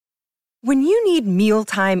When you need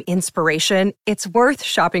mealtime inspiration, it's worth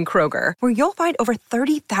shopping Kroger, where you'll find over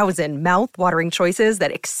 30,000 mouth-watering choices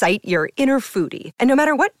that excite your inner foodie. And no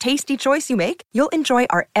matter what tasty choice you make, you'll enjoy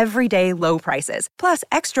our everyday low prices, plus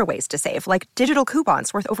extra ways to save, like digital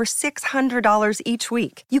coupons worth over $600 each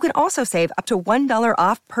week. You can also save up to $1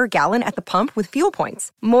 off per gallon at the pump with fuel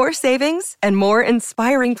points. More savings and more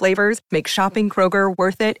inspiring flavors make shopping Kroger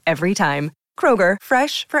worth it every time. Kroger,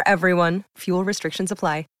 fresh for everyone. Fuel restrictions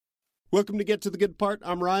apply. Welcome to Get to the Good Part.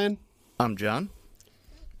 I'm Ryan. I'm John.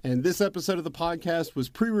 And this episode of the podcast was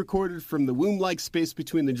pre-recorded from the womb-like space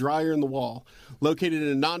between the dryer and the wall, located in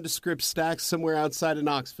a nondescript stack somewhere outside of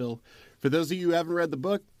Knoxville. For those of you who haven't read the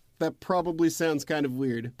book, that probably sounds kind of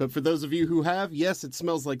weird. But for those of you who have, yes, it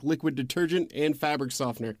smells like liquid detergent and fabric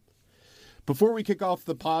softener. Before we kick off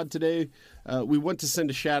the pod today, we want to send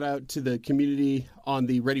a shout out to the community on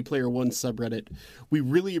the Ready Player One subreddit. We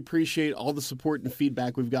really appreciate all the support and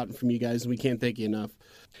feedback we've gotten from you guys, and we can't thank you enough.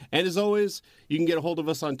 And as always, you can get a hold of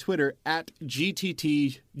us on Twitter at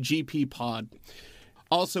GTTGPPod.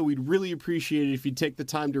 Also, we'd really appreciate it if you'd take the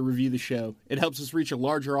time to review the show. It helps us reach a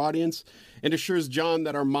larger audience and assures John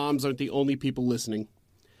that our moms aren't the only people listening.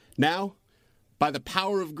 Now, by the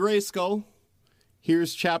power of Grayskull,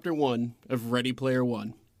 here's Chapter 1 of Ready Player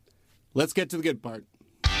One. Let's get to the good part.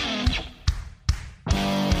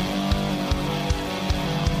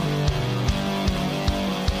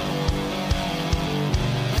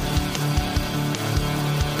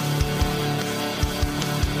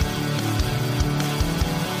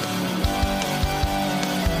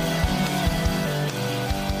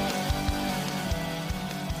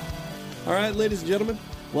 All right, ladies and gentlemen,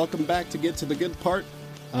 welcome back to Get to the Good Part.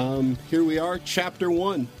 Here we are, Chapter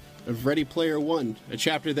 1 of Ready Player One, a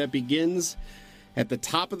chapter that begins at the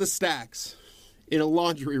top of the stacks in a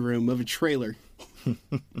laundry room of a trailer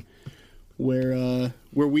where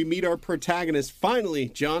we meet our protagonist, finally,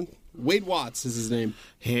 John. Wade Watts is his name.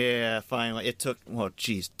 Yeah, finally. It took,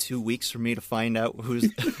 2 weeks for me to find out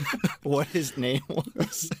what his name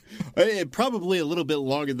was. Probably a little bit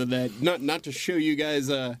longer than that. Not to show you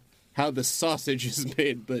guys how the sausage is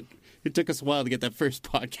made, but it took us a while to get that first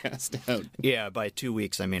podcast out. Yeah, by 2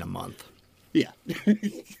 weeks, I mean a month. Yeah.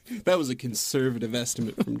 That was a conservative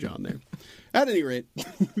estimate from John there. At any rate.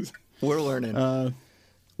 We're learning.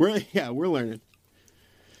 We're learning.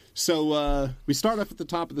 So we start off at the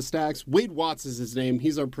top of the stacks. Wade Watts is his name.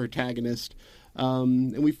 He's our protagonist.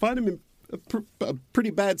 And we find him in a pretty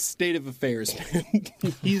bad state of affairs.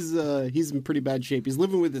 He's in pretty bad shape. He's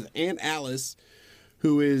living with his Aunt Alice,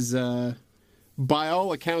 who is, by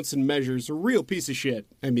all accounts and measures, a real piece of shit.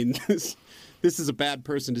 I mean, this is a bad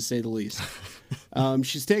person to say the least.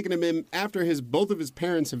 She's taken him in after both of his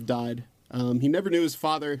parents have died. He never knew his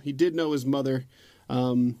father. He did know his mother.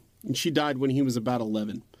 And she died when he was about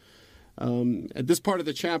 11. At this part of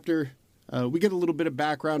the chapter, we get a little bit of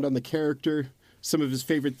background on the character, some of his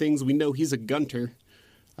favorite things. We know he's a gunter.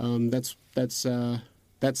 That's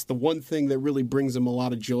the one thing that really brings him a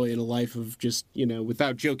lot of joy in a life of just,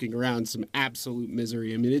 without joking around, some absolute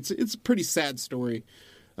misery. I mean, it's a pretty sad story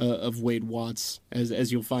of Wade Watts,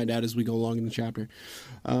 as you'll find out as we go along in the chapter.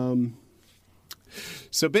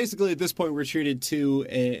 So basically, at this point, we're treated to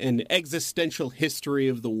an existential history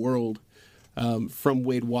of the world from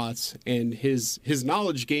Wade Watts and his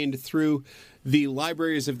knowledge gained through the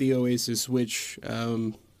libraries of the Oasis, which,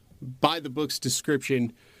 by the book's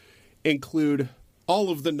description, include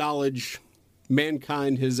all of the knowledge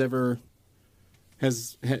mankind has ever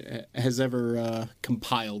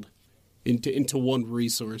compiled into one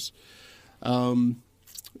resource. From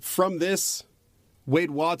this,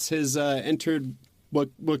 Wade Watts has entered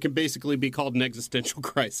what can basically be called an existential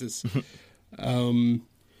crisis.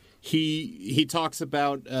 He talks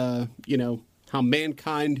about how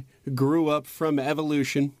mankind grew up from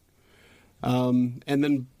evolution, and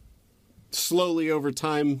then slowly over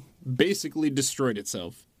time basically destroyed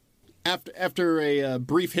itself. After a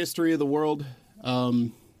brief history of the world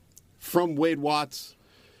from Wade Watts,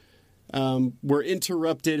 we're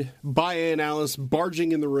interrupted by Aunt Alice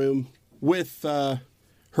barging in the room with her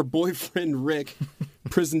boyfriend Rick,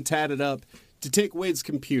 prison tatted up, to take Wade's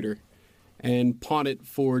computer and pawn it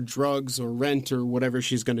for drugs or rent or whatever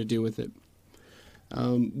she's going to do with it.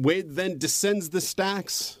 Wade then descends the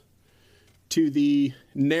stacks to the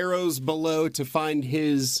narrows below to find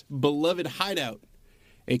his beloved hideout,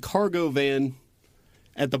 a cargo van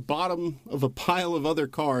at the bottom of a pile of other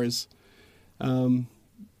cars,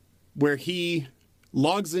 where he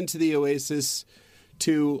logs into the Oasis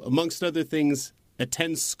to, amongst other things,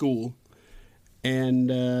 attend school and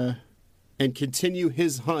continue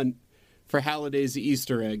his hunt for Halliday's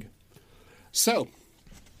Easter egg. So,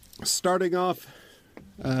 starting off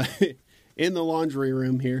in the laundry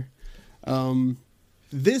room here.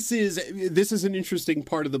 This is an interesting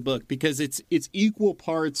part of the book because it's equal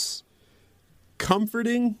parts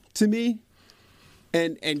comforting to me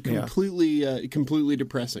and completely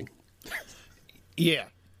depressing. Yeah.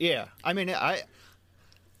 I mean,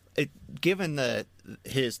 given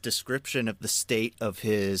his description of the state of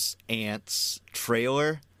his aunt's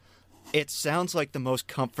trailer, it sounds like the most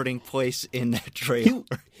comforting place in that trailer.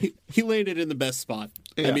 He landed in the best spot.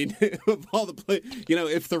 Yeah. I mean, of all the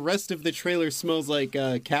if the rest of the trailer smells like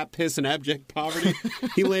cat piss and abject poverty,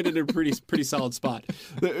 he landed in a pretty solid spot.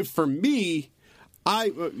 For me,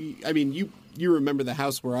 I mean, you remember the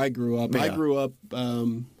house where I grew up. Yeah. I grew up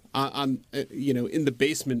on in the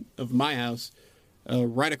basement of my house,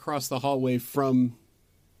 right across the hallway from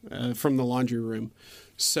the laundry room.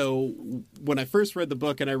 So when I first read the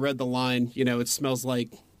book and I read the line, it smells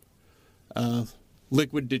like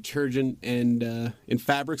liquid detergent and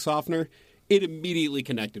fabric softener, it immediately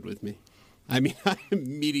connected with me. I mean, I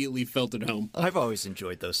immediately felt at home. I've always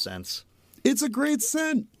enjoyed those scents. It's a great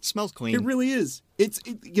scent. It smells clean. It really is.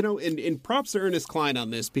 And props to Ernest Cline on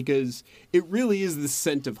this because it really is the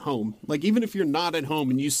scent of home. Like, even if you're not at home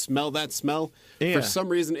and you smell that smell, for some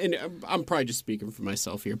reason, and I'm probably just speaking for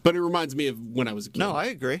myself here, but it reminds me of when I was a kid. No, I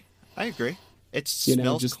agree. It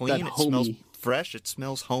smells clean. It smells fresh. It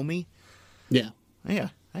smells homey. Yeah. Yeah,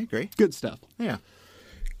 I agree. Good stuff. Yeah.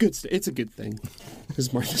 Good stuff. It's a good thing,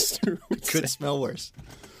 as Martha Stewart would say. Could smell worse.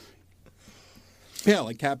 Yeah,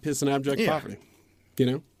 like cat piss and abject poverty.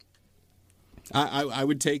 I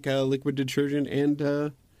would take liquid detergent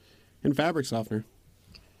and fabric softener.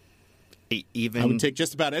 I would take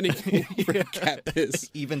just about anything for cat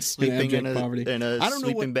piss. Even sleeping in a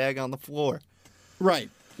sleeping bag on the floor.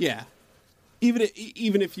 Right. Yeah. Even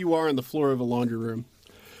if you are on the floor of a laundry room.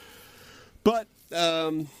 But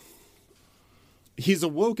he's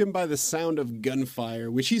awoken by the sound of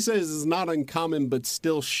gunfire, which he says is not uncommon, but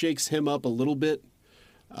still shakes him up a little bit.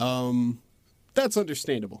 That's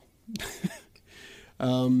understandable.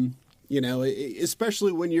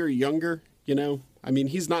 Especially when you're younger, I mean,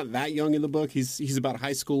 he's not that young in the book. He's about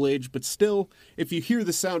high school age, but still, if you hear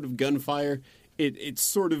the sound of gunfire, it's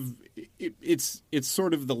sort of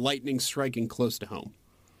the lightning striking close to home.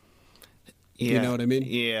 Yeah, you know what I mean?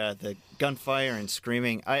 Yeah, the gunfire and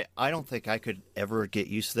screaming. I don't think I could ever get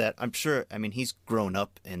used to that. I'm sure, I mean, he's grown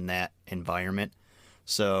up in that environment.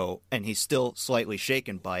 So, and he's still slightly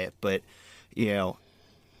shaken by it, but,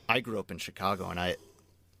 I grew up in Chicago, and I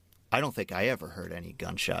don't think I ever heard any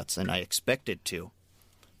gunshots, and I expected to.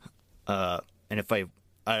 And if I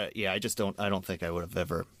don't think I would have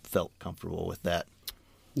ever felt comfortable with that.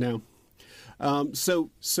 No. So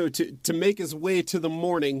to make his way to the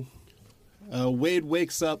morning, Wade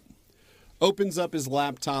wakes up, opens up his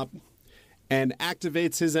laptop, and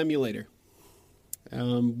activates his emulator.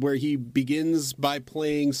 Where he begins by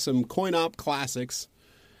playing some coin-op classics,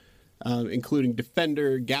 including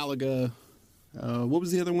Defender, Galaga. What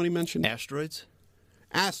was the other one he mentioned? Asteroids,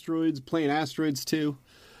 playing Asteroids too.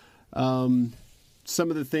 Some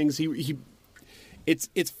of the things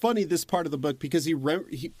it's funny, this part of the book, because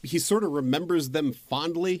he sort of remembers them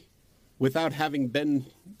fondly without having been,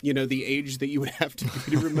 the age that you would have to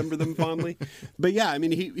be to remember them fondly. But yeah, I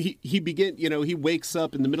mean, he wakes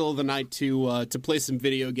up in the middle of the night to play some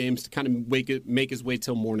video games to kind of make his way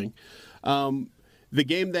till morning. The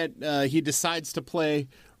game that he decides to play,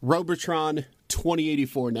 Robotron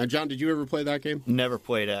 2084. Now, John, did you ever play that game? Never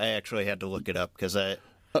played it. I actually had to look it up because I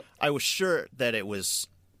was sure that it was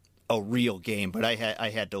a real game, but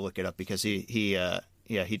I had to look it up because he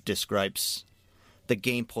describes the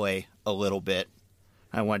gameplay a little bit.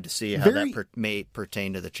 I wanted to see how that may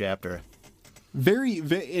pertain to the chapter. Very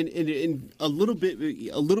in a little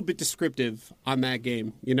bit descriptive on that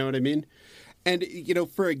game. You know what I mean? And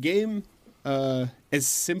for a game as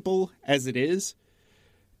simple as it is,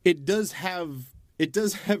 it does have a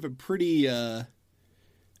pretty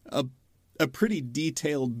pretty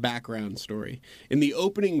detailed background story. In the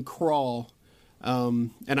opening crawl,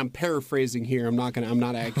 and I'm paraphrasing here. I'm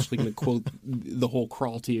not actually gonna quote the whole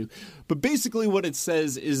crawl to you, but basically what it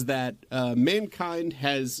says is that mankind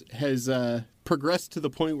has progressed to the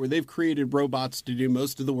point where they've created robots to do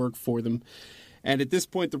most of the work for them, and at this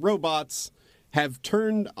point, the robots have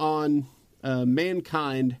turned on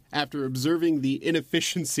mankind after observing the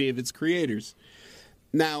inefficiency of its creators.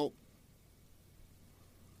 Now,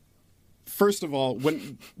 first of all,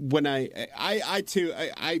 when I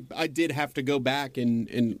did have to go back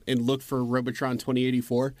and look for Robotron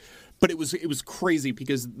 2084, but it was crazy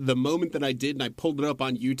because the moment that I did and I pulled it up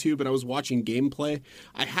on YouTube and I was watching gameplay,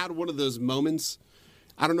 I had one of those moments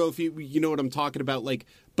I don't know if you know what I'm talking about, like,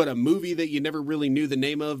 but a movie that you never really knew the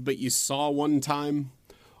name of, but you saw one time,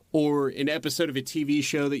 or an episode of a TV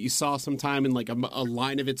show that you saw sometime and like a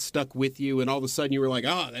line of it stuck with you, and all of a sudden you were like,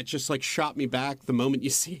 oh, that just like shot me back the moment you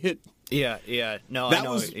see it. Yeah. No,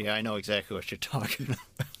 I know exactly what you're talking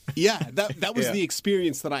about. Yeah, that was the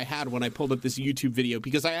experience that I had when I pulled up this YouTube video,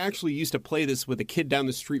 because I actually used to play this with a kid down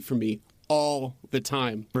the street from me all the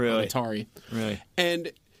time on Atari. Really?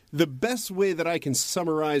 And the best way that I can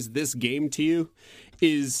summarize this game to you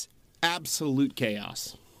is absolute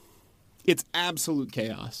chaos. It's absolute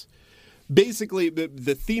chaos. Basically, the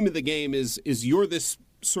theme of the game is you're this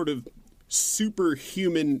sort of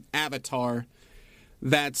superhuman avatar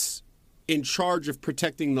that's in charge of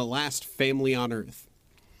protecting the last family on Earth.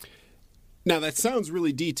 Now, that sounds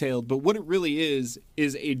really detailed, but what it really is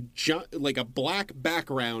like a black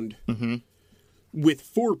background with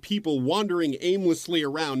 4 people wandering aimlessly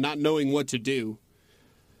around, not knowing what to do.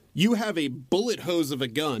 You have a bullet hose of a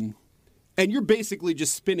gun, and you're basically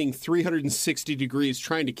just spinning 360 degrees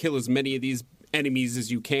trying to kill as many of these enemies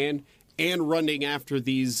as you can, and running after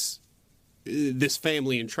this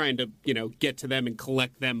family and trying to, get to them and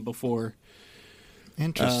collect them before...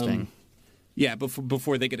 Interesting.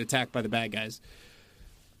 Before they get attacked by the bad guys.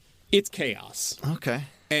 It's chaos. Okay.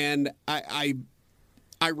 And I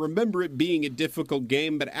remember it being a difficult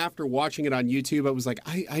game, but after watching it on YouTube, I was like,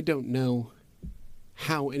 I don't know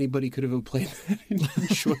how anybody could have played that and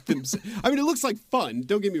enjoyed themselves. I mean, it looks like fun.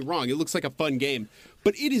 Don't get me wrong. It looks like a fun game,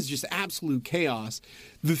 but it is just absolute chaos.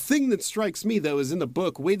 The thing that strikes me, though, is in the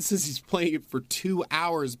book, Wade says he's playing it for 2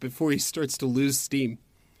 hours before he starts to lose steam.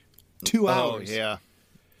 2 hours. Oh, yeah.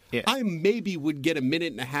 I maybe would get a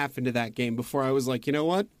minute and a half into that game before I was like, you know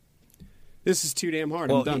what? This is too damn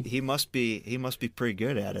hard. I'm done. He must be pretty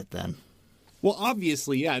good at it then. Well,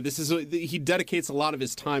 obviously, yeah. He dedicates a lot of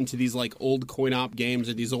his time to these like old coin-op games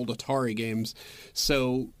or these old Atari games.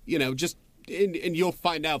 So, just and you'll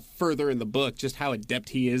find out further in the book just how adept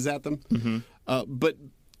he is at them. Mm-hmm.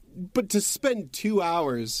 But to spend 2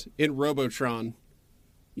 hours in Robotron,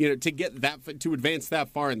 to advance that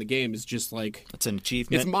far in the game is just like... It's an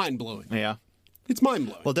achievement. It's mind-blowing. Yeah. It's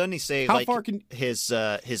mind-blowing. Well, doesn't he say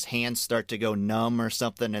his hands start to go numb or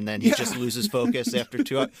something, and then he just loses focus after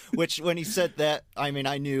 2 hours? Which, when he said that, I mean,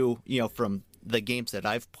 I knew, from the games that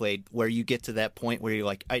I've played, where you get to that point where you're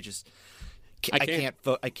like, I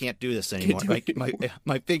can't do this anymore.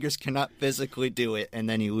 My fingers cannot physically do it, and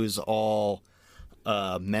then you lose all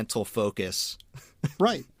mental focus.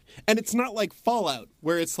 Right. And it's not like Fallout,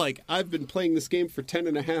 where it's like, I've been playing this game for 10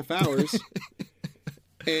 and a half hours,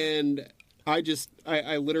 and I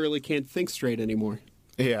literally can't think straight anymore.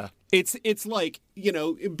 Yeah. It's like,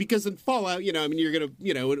 because in Fallout, you're going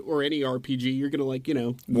to, or any RPG, you're going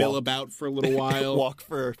to, mill about for a little while. Walk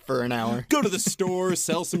for an hour. Go to the store,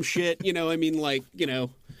 sell some shit, go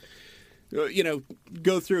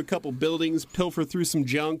through a couple buildings, pilfer through some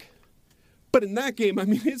junk. But in that game, I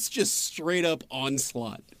mean, it's just straight up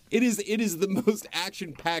onslaught. It is the most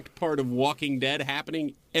action-packed part of Walking Dead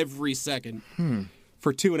happening every second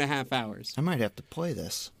for 2.5 hours. I might have to play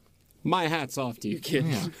this. My hat's off to you, kid.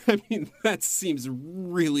 Yeah. I mean, that seems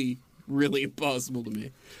really, really impossible to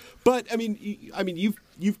me. But I mean,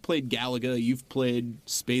 you've played Galaga, you've played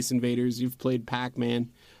Space Invaders, you've played Pac-Man.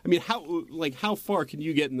 I mean, how far can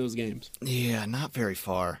you get in those games? Yeah, not very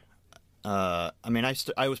far. I mean,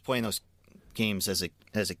 I was playing those games as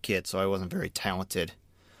a kid, so I wasn't very talented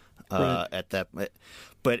at that.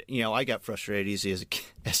 But I got frustrated easy as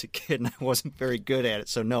a kid, and I wasn't very good at it.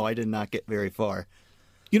 So no, I did not get very far.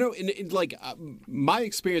 In my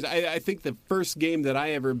experience, I think the first game that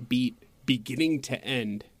I ever beat beginning to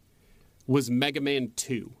end was Mega Man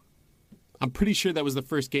 2. I'm pretty sure that was the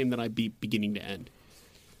first game that I beat beginning to end.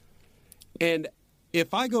 And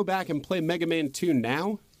if I go back and play Mega Man 2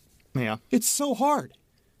 now, it's so hard.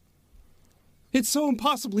 It's so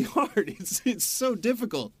impossibly hard. It's so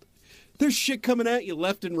difficult. There's shit coming at you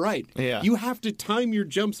left and right. Yeah. You have to time your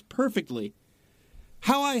jumps perfectly.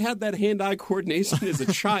 How I had that hand-eye coordination as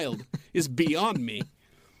a child is beyond me.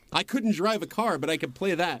 I couldn't drive a car, but I could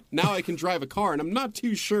play that. Now I can drive a car, and I'm not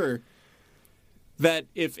too sure that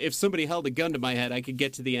if somebody held a gun to my head, I could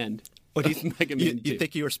get to the end. What do you Mega Man 2. You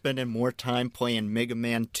think you were spending more time playing Mega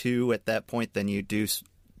Man 2 at that point than you do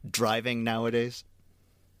driving nowadays?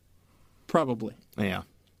 Probably. Yeah.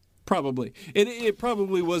 Probably. It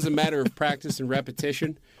probably was a matter of practice and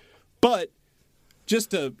repetition, but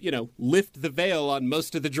just to, lift the veil on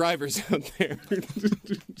most of the drivers out there.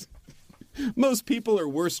 Most people are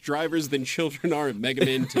worse drivers than children are at Mega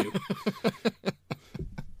Man 2.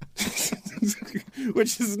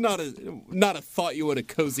 which is not a thought you want to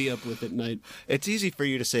cozy up with at night. It's easy for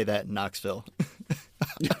you to say that in Knoxville.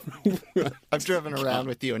 I've driven around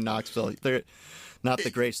with you in Knoxville. They're not the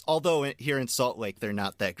greatest. Although here in Salt Lake, they're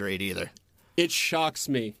not that great either. It shocks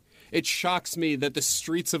me. It shocks me that the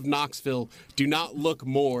streets of Knoxville do not look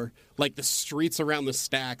more like the streets around the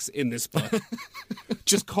stacks in this book.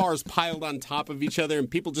 Just cars piled on top of each other and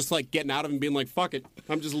people just like getting out of them and being like, fuck it,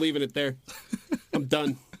 I'm just leaving it there. I'm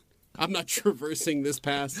done. I'm not traversing this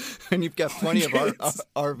pass. And you've got plenty of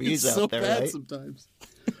RVs out so there, bad right? sometimes.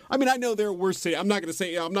 I mean, I know there are worse cities. I'm not going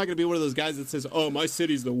to be one of those guys that says, oh, my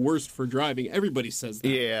city's the worst for driving. Everybody says that.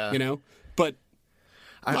 Yeah. You know? But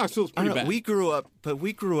Knoxville's pretty bad. We grew up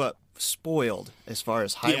spoiled as far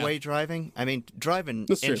as highway driving. I mean, driving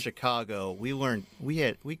in Chicago, we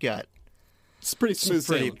got it's pretty smooth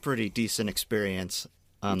sailing. Pretty decent experience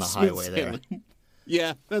on the Smooth highway sailing. there.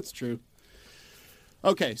 Yeah, that's true.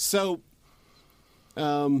 Okay, so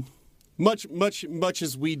much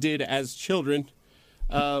as we did as children,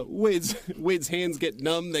 Wade's hands get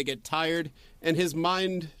numb, they get tired, and his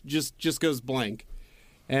mind just goes blank.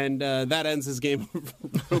 And that ends his game of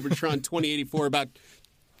Robotron 2084 about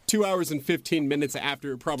 2 hours and 15 minutes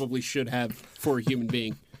after it probably should have for a human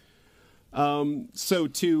being. So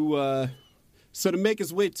to make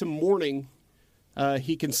his way to morning,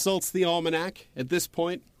 he consults the almanac at this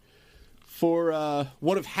point for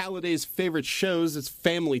one of Halliday's favorite shows. It's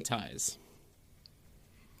Family Ties.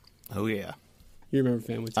 Oh, yeah. You remember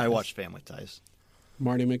Family Ties? I watched Family Ties.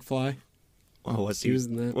 Marty McFly? Oh, was he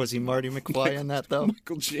in that? Was he Marty McFly in that, though?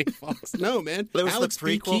 Michael J. Fox. No, man. That was Alex the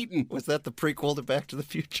P. prequel? Keaton. Was that the prequel to Back to the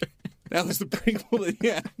Future? That was the prequel.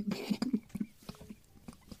 Yeah.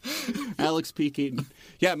 Alex P. Keaton.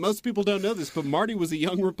 Yeah, most people don't know this, but Marty was a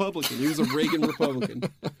young Republican. He was a Reagan Republican.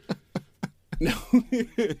 No.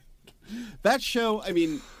 That show, I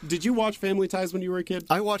mean, did you watch Family Ties when you were a kid?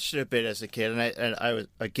 I watched it a bit as a kid, and I was,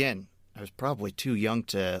 again, I was probably too young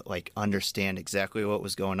to like understand exactly what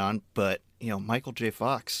was going on, but you know, Michael J.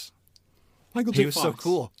 Fox. He was so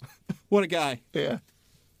cool. What a guy. Yeah.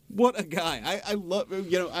 What a guy. I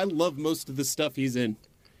love most of the stuff he's in.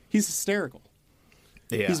 He's hysterical.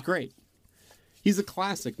 Yeah. He's great. He's a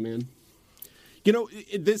classic, man. You know,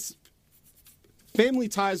 this Family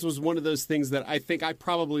Ties was one of those things that I think I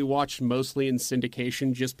probably watched mostly in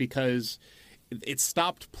syndication just because it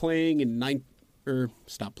stopped playing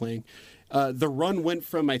stopped playing. The run went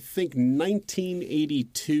from, I think,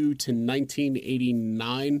 1982 to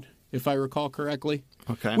 1989, if I recall correctly.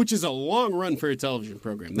 Okay. Which is a long run for a television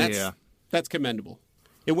program. That's commendable.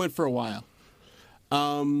 It went for a while.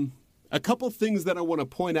 A couple things that I want to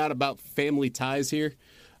point out about Family Ties here.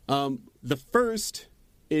 The first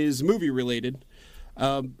is movie related.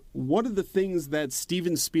 One of the things that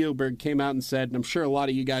Steven Spielberg came out and said, and I'm sure a lot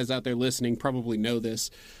of you guys out there listening probably know this,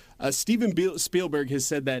 Steven Spielberg has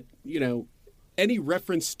said that, you know, any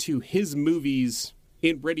reference to his movies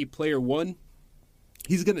in Ready Player One,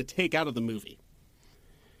 he's going to take out of the movie.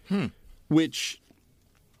 Which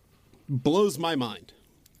blows my mind.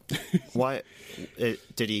 Why?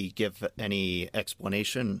 Did he give any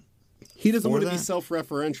explanation? He doesn't want to that? be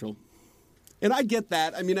self-referential. And I get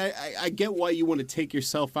that. I mean, I get why you want to take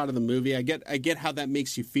yourself out of the movie. I get how that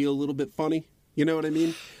makes you feel a little bit funny. You know what I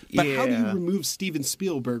mean? But how do you remove Steven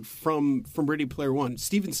Spielberg from Ready Player One?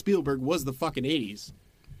 Steven Spielberg was the fucking 80s.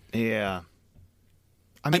 Yeah.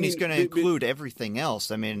 I mean he's going to include everything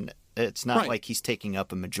else. I mean, it's not like he's taking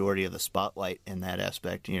up a majority of the spotlight in that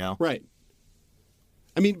aspect, you know? Right.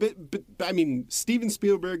 I mean, but I mean, Steven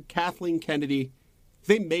Spielberg, Kathleen Kennedy,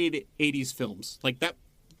 they made 80s films. Like that.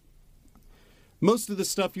 Most of the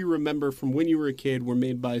stuff you remember from when you were a kid were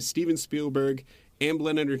made by Steven Spielberg,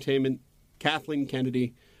 Amblin Entertainment, Kathleen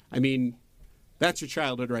Kennedy. I mean, that's your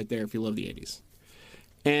childhood right there if you love the 80s.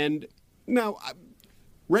 And now,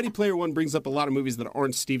 Ready Player One brings up a lot of movies that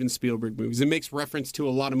aren't Steven Spielberg movies. It makes reference to a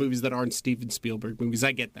lot of movies that aren't Steven Spielberg movies.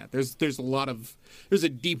 I get that. There's a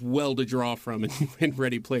deep well to draw from in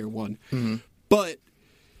Ready Player One. Mm-hmm. But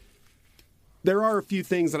there are a few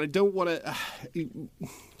things that I don't want to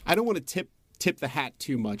tip the hat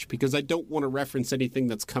too much because I don't want to reference anything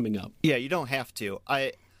that's coming up. Yeah, you don't have to.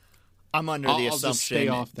 I'm under the assumption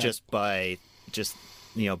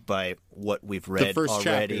by what we've read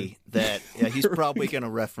already that he's probably going to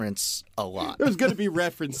reference a lot. There's going to be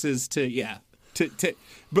references to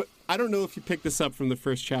but I don't know if you picked this up from the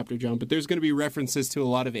first chapter, John, but there's going to be references to a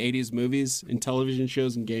lot of 80s movies and television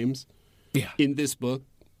shows and games in this book.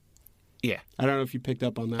 Yeah. I don't know if you picked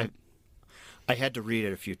up on that. I had to read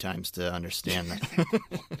it a few times to understand that.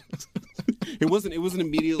 It wasn't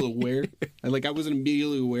immediately aware. I wasn't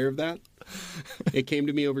immediately aware of that. It came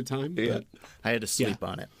to me over time. Yeah. But, I had to sleep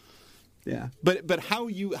on it. yeah. But how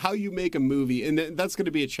you make a movie, and that's going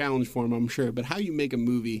to be a challenge for him, I'm sure. But how you make a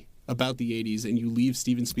movie about the 80s and you leave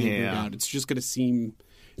Steven Spielberg out, it's just going to seem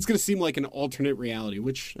like an alternate reality,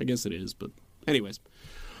 which I guess it is. But anyways,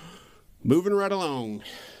 moving right along.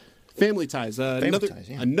 Family Ties.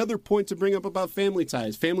 Another point to bring up about Family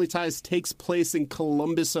Ties. Family Ties takes place in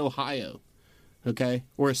Columbus, Ohio. Okay?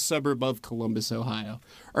 Or a suburb of Columbus, Ohio.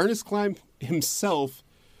 Ernest Cline himself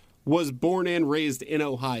was born and raised in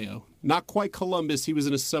Ohio. Not quite Columbus. He was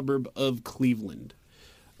in a suburb of Cleveland.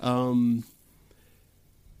 For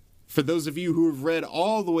those of you who have read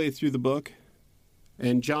all the way through the book,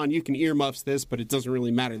 and John, you can earmuffs this, but it doesn't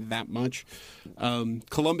really matter that much.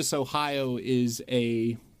 Columbus, Ohio is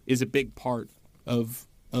a big part of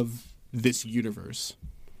this universe.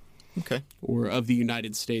 Okay. Or of the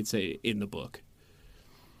United States in the book.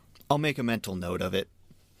 I'll make a mental note of it.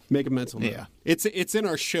 Make a mental note. Yeah. It's in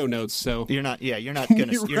our show notes, so You're not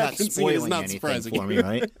spoiling not anything surprising. for me,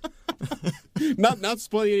 right? not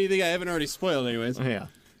spoiling anything I haven't already spoiled anyways. Yeah.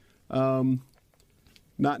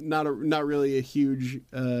 Not really a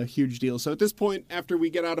huge deal. So at this point, after we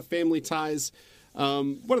get out of Family Ties,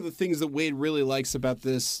 one of the things that Wade really likes about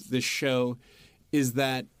this show is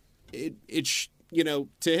that it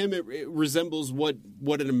to him it resembles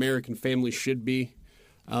what an American family should be.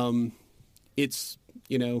 It's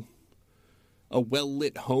a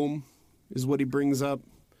well-lit home is what he brings up.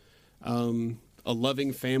 A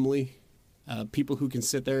loving family, people who can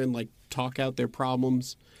sit there and talk out their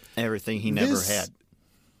problems. Everything he never had.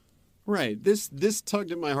 Right. This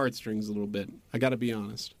tugged at my heartstrings a little bit. I got to be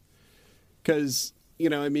honest. Because,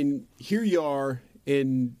 here you are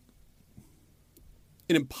in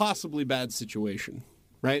an impossibly bad situation,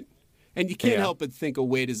 right? And you can't help but think of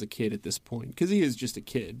Wade as a kid at this point, because he is just a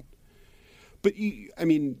kid. But,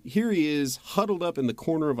 here he is huddled up in the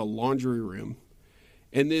corner of a laundry room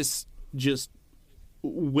in this just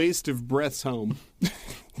waste of breath's home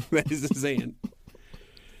that is his aunt.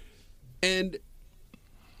 And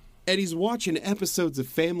he's watching episodes of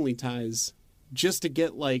Family Ties just to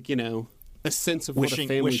get, a sense of what a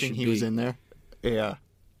family wishing should he be. was in there. Yeah.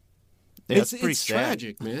 It's pretty sad.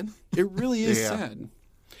 tragic, man. It really is sad.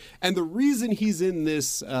 And the reason he's in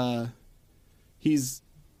this, he's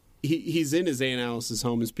in his Aunt Alice's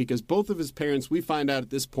home is because both of his parents, we find out at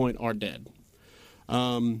this point, are dead.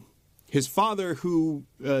 His father, who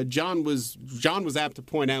John was apt to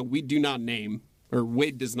point out, we do not name, or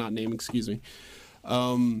Wade does not name, excuse me,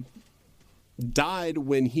 died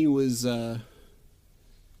when he was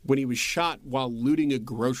shot while looting a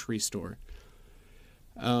grocery store.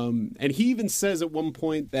 And he even says at one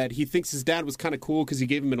point that he thinks his dad was kind of cool because he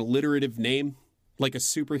gave him an alliterative name, like a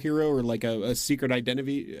superhero or like a secret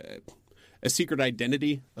identity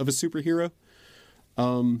of a superhero.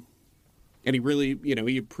 And he really,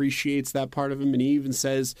 he appreciates that part of him. And he even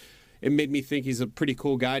says, it made me think he's a pretty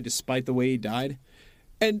cool guy despite the way he died.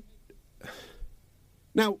 And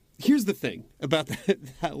now, here's the thing about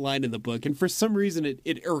that line in the book. And for some reason,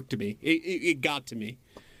 it irked me. It got to me.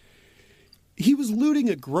 He was looting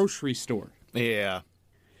a grocery store. Yeah.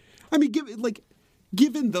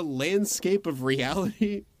 Given the landscape of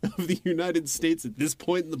reality of the United States at this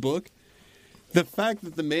point in the book, the fact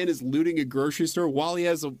that the man is looting a grocery store while he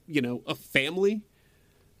has a family.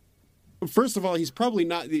 First of all, he's probably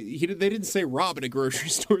not. They didn't say rob at a grocery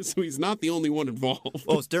store, so he's not the only one involved.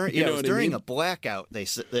 Well, it's during a blackout. They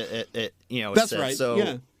said That's said, right.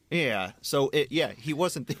 So, yeah. So he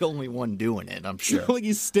wasn't the only one doing it. I'm sure. It's not like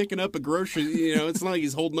he's sticking up a grocery. It's not like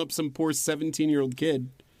he's holding up some poor 17-year-old kid.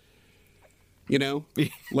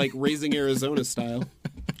 Like Raising Arizona style.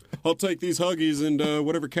 I'll take these Huggies and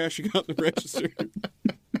whatever cash you got in the register.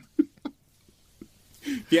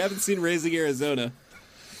 If you haven't seen Raising Arizona,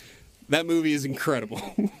 that movie is incredible.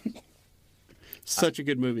 Such a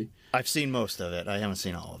good movie. I've seen most of it. I haven't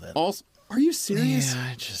seen all of it. Also, are you serious?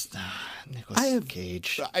 Yeah, Nicolas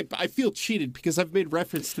Cage. I feel cheated because I've made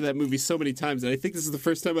reference to that movie so many times, and I think this is the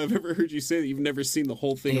first time I've ever heard you say that you've never seen the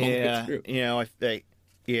whole thing all the way through.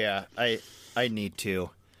 I need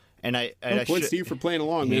to. And points to you for playing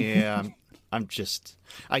along, man. Yeah,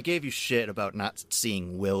 I gave you shit about not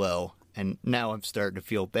seeing Willow, and now I'm starting to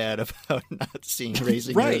feel bad about not seeing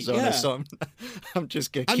Raising Arizona. Yeah. So I'm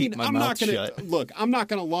just gonna keep my mouth shut. Look, I'm not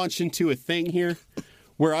gonna launch into a thing here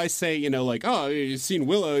where I say, you've seen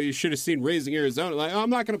Willow, you should have seen Raising Arizona.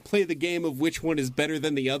 I'm not gonna play the game of which one is better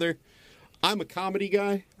than the other. I'm a comedy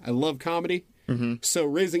guy. I love comedy. Mm-hmm. So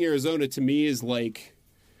Raising Arizona to me is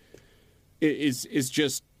is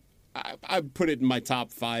just I put it in my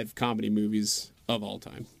top 5 comedy movies of all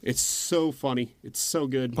time. It's so funny. It's so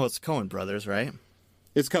good. Well, it's Coen Brothers, right?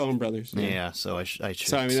 It's Coen Brothers. Yeah, so I should.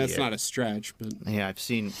 So I mean, that's see not it. a stretch, but Yeah, I've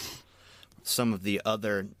seen some of the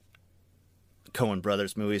other Coen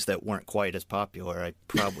Brothers movies that weren't quite as popular. I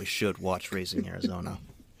probably should watch Raising Arizona.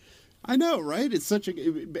 I know, right? It's such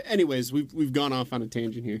a. But anyways, we've gone off on a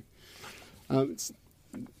tangent here. It's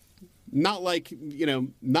not like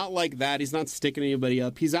not like that. He's not sticking anybody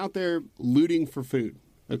up. He's out there looting for food.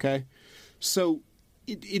 Okay, so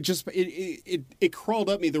it crawled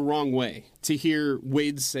up me the wrong way to hear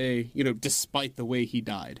Wade say, despite the way he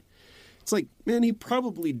died. It's like, man, he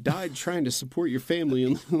probably died trying to support your family.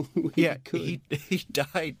 And Yeah, he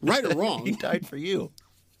died. Right or wrong. He died for you.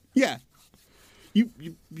 Yeah.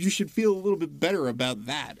 You should feel a little bit better about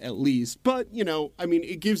that, at least. But, I mean,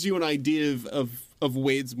 it gives you an idea of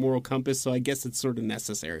Wade's moral compass, so I guess it's sort of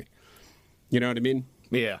necessary. You know what I mean?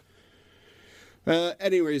 Yeah.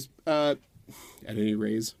 Anyways, at any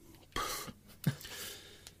raise.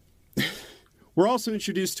 We're also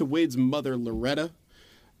introduced to Wade's mother, Loretta,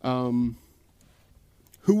 who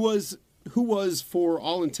was, for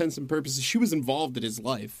all intents and purposes, she was involved in his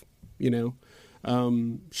life,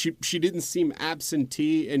 She didn't seem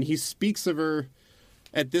absentee, and he speaks of her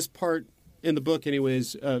at this part in the book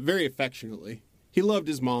anyways, very affectionately. He loved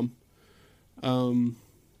his mom.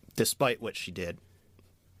 Despite what she did.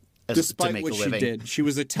 Despite what she did. She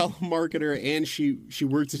was a telemarketer, and she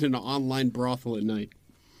worked in an online brothel at night.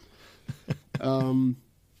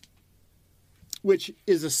 Which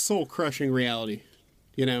is a soul-crushing reality,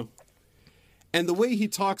 And the way he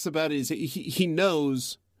talks about it is he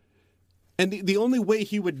knows, and the only way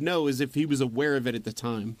he would know is if he was aware of it at the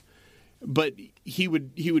time. But he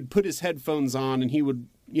would put his headphones on, and he would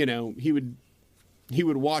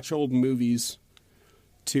watch old movies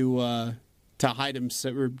to hide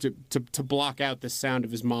himself, or to block out the sound of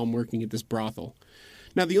his mom working at this brothel.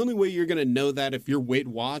 Now, the only way you're going to know that if you're Wade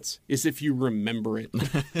Watts is if you remember it.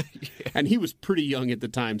 Yeah. And he was pretty young at the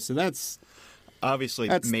time, so that's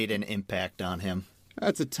made an impact on him.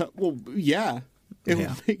 That's a tough. Well, yeah, it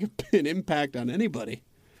would make an impact on anybody.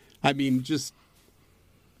 I mean, just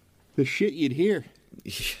the shit you'd hear.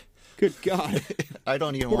 Good God. I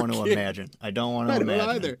don't even want to imagine. I don't want to imagine. I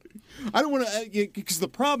don't either. I don't want to, because the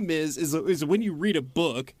problem is when you read a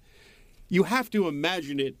book, you have to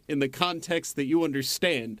imagine it in the context that you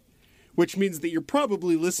understand, which means that you're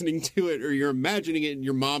probably listening to it or you're imagining it in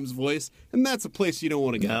your mom's voice, and that's a place you don't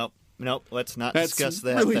want to go. Nope. Let's not discuss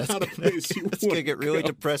that. Really not a place you want to go. That's going to get really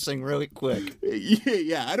depressing really quick.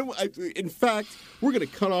 Yeah. In fact, we're going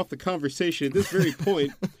to cut off the conversation at this very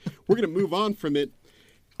point. We're going to move on from it.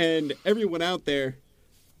 And everyone out there,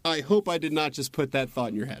 I hope I did not just put that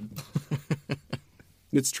thought in your head.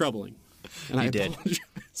 It's troubling. And I apologize.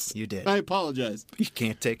 You did. I apologize. You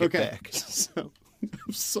can't take it back. So,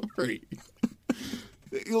 I'm sorry.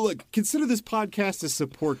 Look, consider this podcast a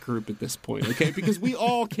support group at this point, okay? Because we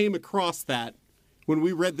all came across that when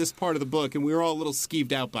we read this part of the book, and we were all a little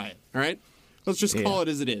skeeved out by it, all right? Let's just call it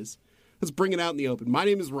as it is. Let's bring it out in the open. My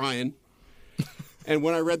name is Ryan, and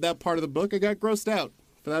when I read that part of the book, I got grossed out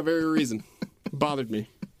for that very reason. It bothered me.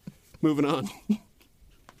 Moving on.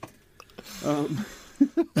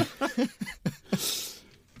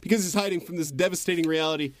 Because he's hiding from this devastating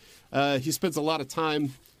reality, he spends a lot of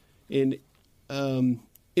time in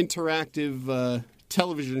interactive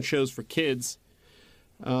television shows for kids,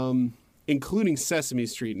 including Sesame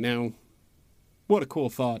Street. Now, what a cool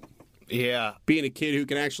thought. Yeah. Being a kid who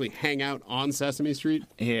can actually hang out on Sesame Street.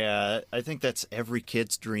 Yeah, I think that's every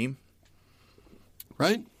kid's dream.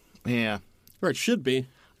 Right? Yeah. Or it should be.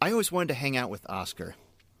 I always wanted to hang out with Oscar.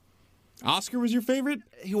 Oscar was your favorite?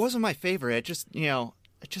 He wasn't my favorite. I just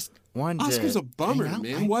wanted Oscar's to a bummer,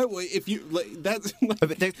 man. Why? If you that's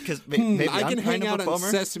because maybe I can hang out on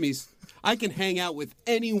Sesame. I can hang out with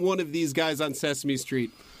any one of these guys on Sesame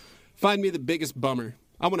Street. Find me the biggest bummer.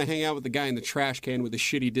 I want to hang out with the guy in the trash can with a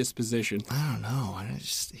shitty disposition. I don't know.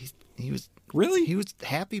 He was really. He was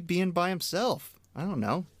happy being by himself. I don't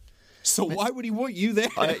know. So why would he want you there?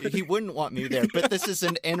 He wouldn't want me there. But this is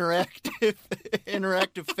an interactive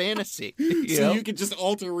fantasy. You could just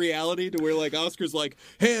alter reality to where, like, Oscar's like,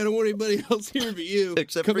 "Hey, I don't want anybody else here but you,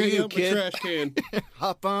 except Come for hang you, out kid. My trash can.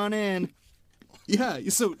 Hop on in." Yeah.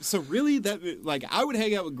 So really, that like I would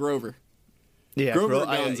hang out with Grover. Yeah,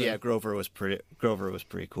 Grover was pretty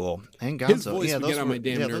cool. And Gonzo, his voice would get on my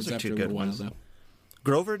damn nerves those are after two a good while, ones. though.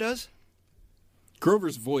 Grover does?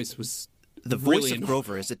 Grover's voice was the really voice of annoying.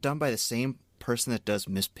 Grover. Is it done by the same person that does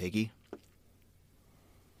Miss Piggy? I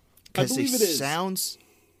Because he believe it is. sounds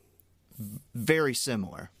very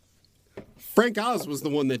similar. Frank Oz was the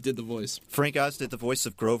one that did the voice. Frank Oz did the voice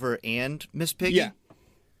of Grover and Miss Piggy? Yeah.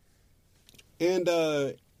 And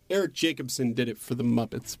Eric Jacobson did it for the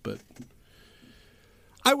Muppets, but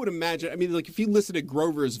I would imagine, I mean, like, if you listen to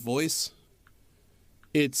Grover's voice,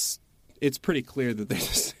 it's pretty clear that they're the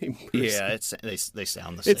same person. Yeah, they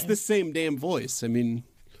sound the same. It's the same damn voice. I mean,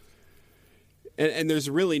 and there's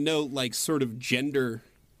really no, like, sort of gender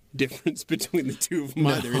difference between the two of them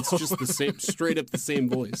either. It's just the same, straight up the same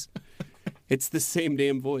voice. It's the same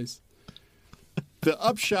damn voice. The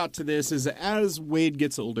upshot to this is as Wade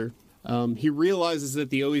gets older, he realizes that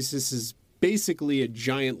the Oasis is basically a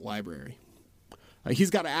giant library. He's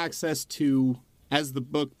got access to, as the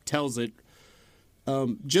book tells it,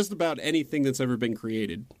 just about anything that's ever been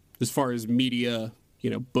created, as far as media,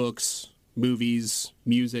 books, movies,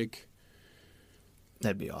 music.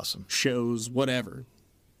 That'd be awesome. Shows, whatever.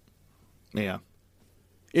 Yeah.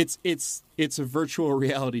 It's a virtual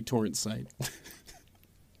reality torrent site.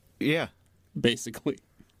 Yeah. Basically.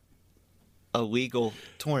 A legal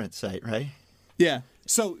torrent site, right? Yeah.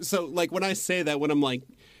 So like when I say that, when I'm like,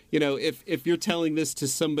 if you're telling this to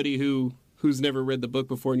somebody who's never read the book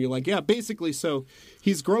before and you're like, yeah, basically, so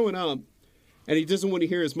he's growing up and he doesn't want to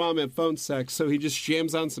hear his mom have phone sex, so he just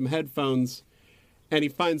jams on some headphones and he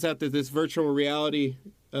finds out that this virtual reality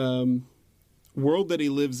world that he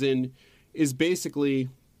lives in is basically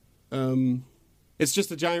it's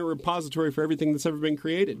just a giant repository for everything that's ever been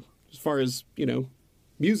created, as far as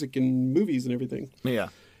music and movies and everything. Yeah.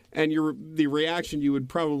 And the reaction you would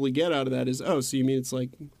probably get out of that is, oh, so you mean it's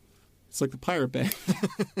like the Pirate Bay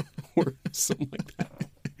or something like that.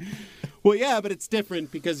 Well, yeah, but it's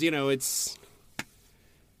different because it's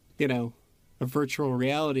a virtual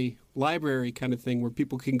reality library kind of thing where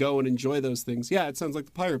people can go and enjoy those things. Yeah, it sounds like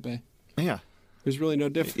the Pirate Bay. Yeah. There's really no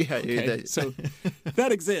difference. Yeah, okay. So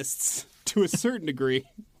that exists to a certain degree.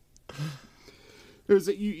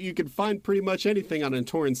 You can find pretty much anything on a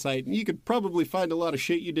torrent site, and you could probably find a lot of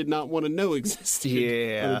shit you did not want to know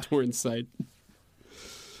existed on a torrent site.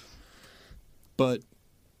 But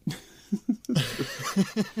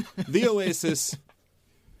the Oasis,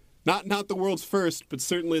 not the world's first, but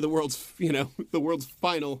certainly the world's the world's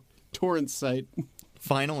final torrent site.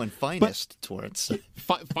 Final and finest torrents.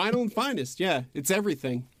 Final and finest, yeah. It's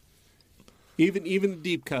everything. Even the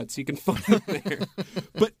deep cuts, you can find them there.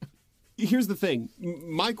 But here's the thing.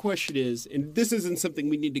 My question is, and this isn't something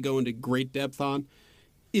we need to go into great depth on,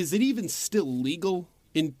 is it even still legal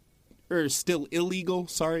still illegal,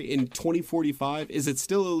 in 2045? Is it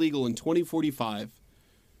still illegal in 2045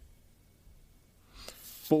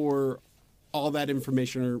 for all that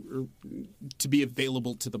information or to be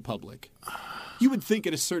available to the public? You would think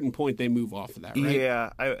at a certain point they move off of that, right? Yeah,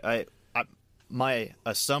 I my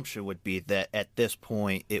assumption would be that at this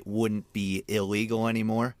point it wouldn't be illegal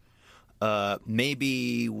anymore.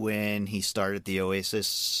 Maybe when he started the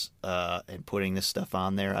Oasis and putting this stuff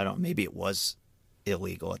on there, maybe it was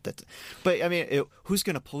illegal at that time. But I mean, who's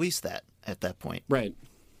going to police that at that point? Right.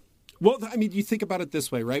 Well, I mean, you think about it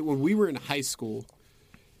this way, right? When we were in high school,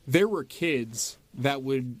 there were kids that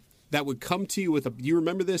would come to you with you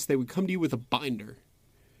remember this? They would come to you with a binder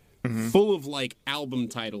full of like album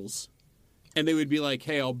titles, and they would be like,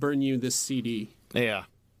 "Hey, I'll burn you this CD." Yeah.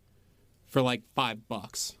 For like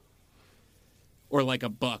 $5. Or like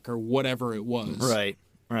 $1 or whatever it was. Right.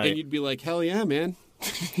 And you'd be like, hell yeah, man.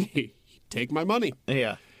 Take my money.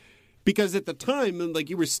 Yeah. Because at the time, like,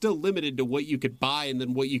 you were still limited to what you could buy and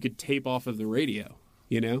then what you could tape off of the radio,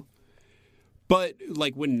 But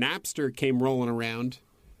like when Napster came rolling around,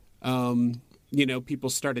 people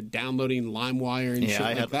started downloading LimeWire and shit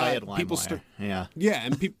like that. I had LimeWire. Yeah,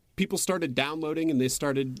 and people started downloading and they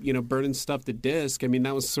started, burning stuff to disk. I mean,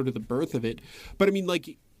 that was sort of the birth of it. But I mean,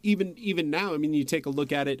 like, even now, I mean, you take a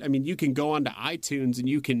look at it. I mean, you can go onto iTunes and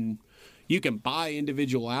you can buy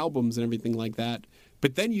individual albums and everything like that.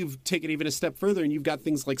 But then you've taken even a step further and you've got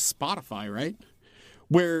things like Spotify, right?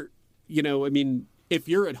 Where, I mean, if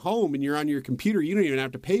you're at home and you're on your computer, you don't even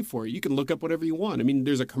have to pay for it. You can look up whatever you want. I mean,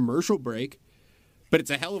 there's a commercial break, but it's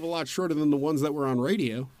a hell of a lot shorter than the ones that were on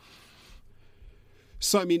radio.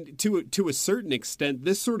 So, I mean, to a certain extent,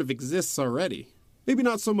 this sort of exists already. Maybe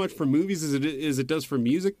not so much for movies as it does for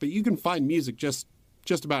music, but you can find music just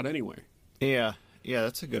about anywhere. Yeah,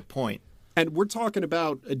 that's a good point. And we're talking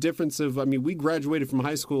about a difference of, I mean, we graduated from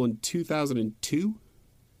high school in 2002.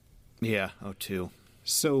 Yeah, 2002.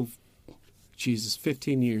 So, Jesus,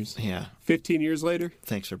 15 years. Yeah. 15 years later?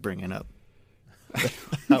 Thanks for bringing up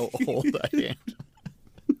how old I am.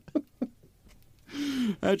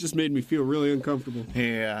 That just made me feel really uncomfortable.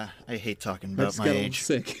 Yeah, I hate talking about my age.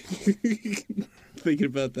 Sick thinking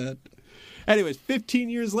about that. Anyways, 15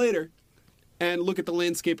 years later, and look at the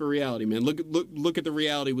landscape of reality, man. Look at the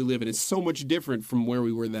reality we live in. It's so much different from where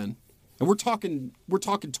we were then. And we're talking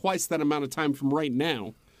twice that amount of time from right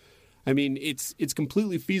now. I mean, it's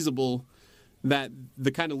completely feasible that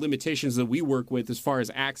the kind of limitations that we work with as far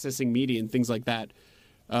as accessing media and things like that,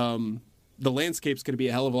 the landscape's going to be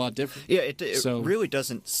a hell of a lot different. Yeah, it really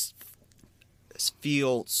doesn't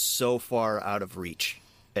feel so far out of reach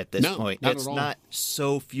at this point. It's not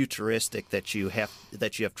so futuristic that you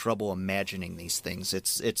have trouble imagining these things.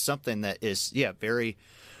 It's something that is very,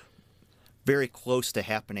 very close to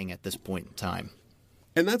happening at this point in time.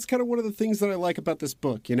 And that's kind of one of the things that I like about this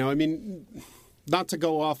book. You know, I mean, not to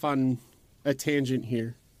go off on a tangent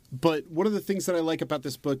here, but one of the things that I like about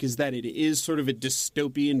this book is that it is sort of a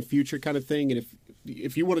dystopian future kind of thing. And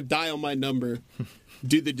if you want to dial my number,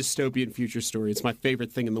 do the dystopian future story. It's my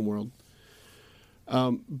favorite thing in the world.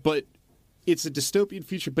 But it's a dystopian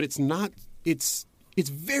future, but it's not. It's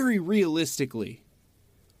very realistically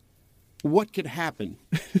what could happen.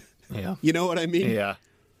 Yeah, you know what I mean? Yeah.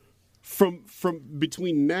 From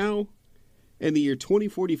between now and the year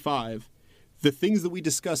 2045, the things that we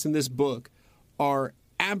discuss in this book are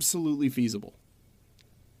absolutely feasible.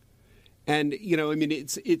 And, you know, I mean,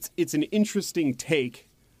 it's an interesting take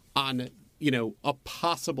on, you know, a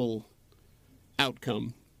possible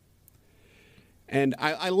outcome. And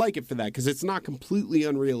I like it for that, because it's not completely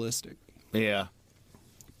unrealistic. Yeah.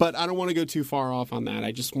 But I don't want to go too far off on that.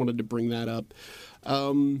 I just wanted to bring that up.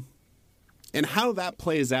 And how that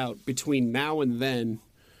plays out between now and then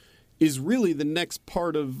is really the next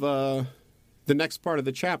part of the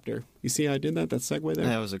chapter. You see how I did that? That segue there?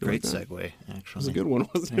 That was a great segue, actually. That was a good one,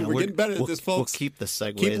 wasn't it? Yeah, we're getting better at this, folks. We'll keep the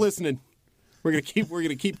segues. Keep listening. We're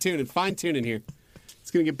gonna keep tuning, fine tuning here.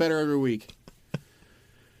 It's gonna get better every week.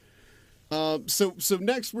 So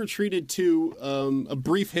next we're treated to a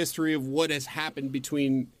brief history of what has happened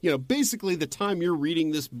between, you know, basically the time you're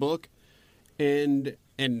reading this book and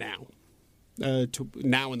now.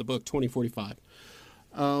 Now in the book 2045.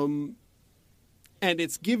 And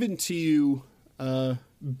it's given to you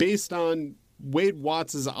based on Wade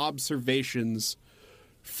Watts' observations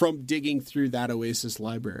from digging through that Oasis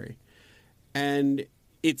library. And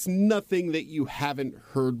it's nothing that you haven't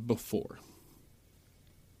heard before.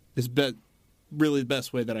 It's really the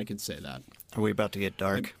best way that I can say that. Are we about to get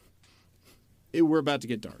dark? We're about to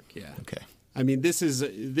get dark, yeah. Okay. I mean, this is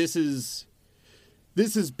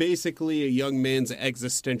basically a young man's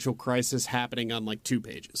existential crisis happening on like 2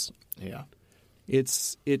 pages. Yeah.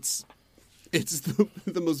 It's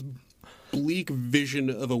the most bleak vision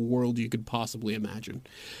of a world you could possibly imagine.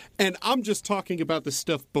 And I'm just talking about the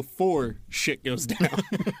stuff before shit goes down.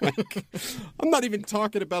 Like, I'm not even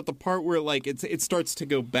talking about the part where like it starts to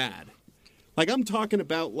go bad. Like, I'm talking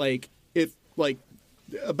about like if like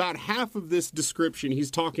about half of this description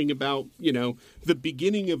he's talking about, you know, the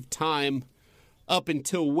beginning of time up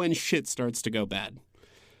until when shit starts to go bad.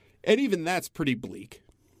 And even that's pretty bleak.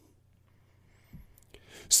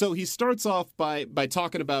 So he starts off by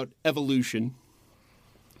talking about evolution,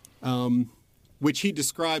 which he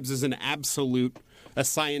describes as an absolute, a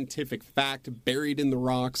scientific fact buried in the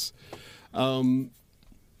rocks.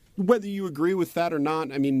 Whether you agree with that or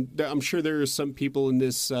not, I mean, I'm sure there are some people in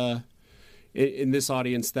this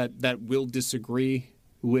audience that will disagree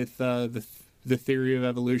with the theory of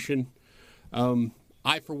evolution.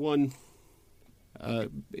 I, for one, I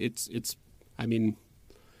mean,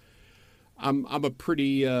 I'm a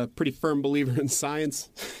pretty firm believer in science.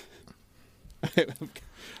 I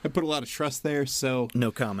put a lot of trust there, so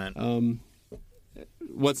no comment.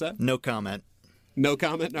 What's that? No comment. No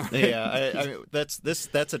comment. All right. Yeah, I mean,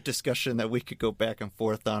 that's a discussion that we could go back and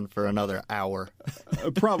forth on for another hour.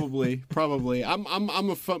 Probably. I'm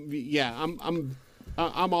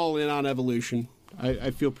all in on evolution. I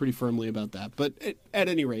feel pretty firmly about that. But at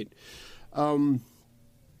any rate,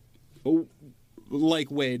 like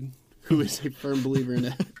Wade, who is a firm believer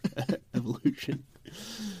in evolution,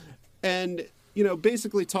 and, you know,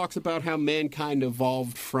 basically talks about how mankind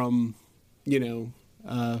evolved from, you know,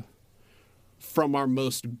 from our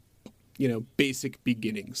most, you know, basic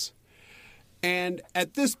beginnings. And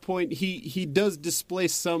at this point, he does display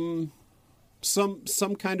some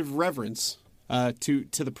kind of reverence to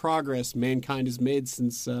the progress mankind has made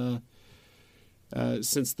since the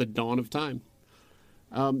dawn of time.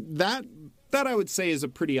 That I would say is a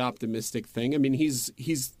pretty optimistic thing. I mean, he's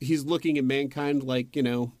looking at mankind like, you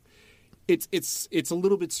know, it's a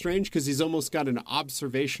little bit strange because he's almost got an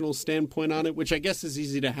observational standpoint on it, which I guess is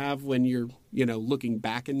easy to have when you're, you know, looking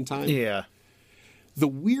back in time. Yeah. The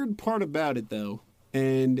weird part about it, though,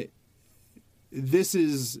 and this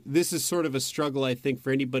is sort of a struggle, I think,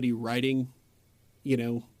 for anybody writing, you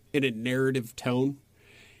know, in a narrative tone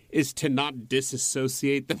is to not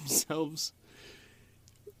disassociate themselves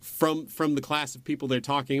from the class of people they're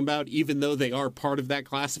talking about, even though they are part of that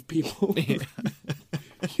class of people. You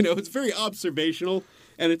know, it's very observational,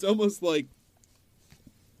 and it's almost like,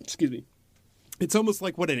 excuse me, it's almost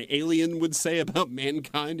like what an alien would say about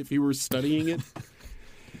mankind if he were studying it.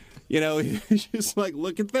 You know, he's just like,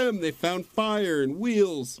 look at them. They found fire and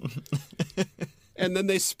wheels. And then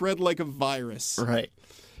they spread like a virus. Right.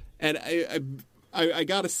 And I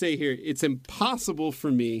got to say here, it's impossible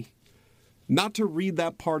for me not to read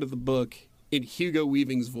that part of the book in Hugo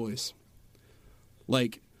Weaving's voice.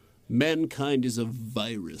 Like, mankind is a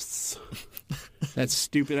virus. That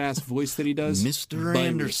stupid-ass voice that he does. Mr. Virus.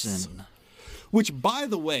 Anderson. Which, by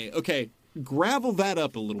the way, okay, gravel that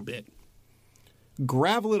up a little bit.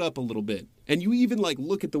 Gravel it up a little bit. And you even, like,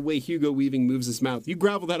 look at the way Hugo Weaving moves his mouth. You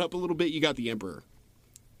gravel that up a little bit, you got the Emperor.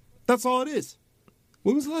 That's all it is.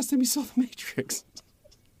 When was the last time you saw The Matrix?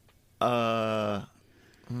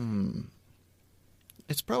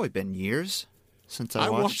 It's probably been years since I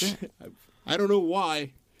watched it. I don't know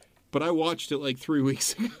why, but I watched it like 3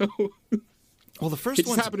 weeks ago. Well, the first It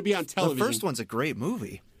just happened to be on television. The first one's a great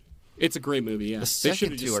movie. It's a great movie, yeah. The They second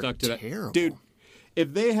should have two just are stuck to that. terrible. Dude,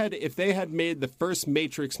 if they had made the first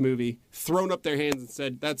Matrix movie, thrown up their hands and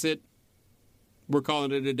said, "That's it. We're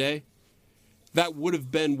calling it a day." That would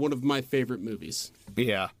have been one of my favorite movies.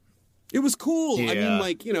 Yeah. It was cool. I Yeah.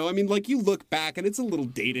 mean, like, you look back and it's a little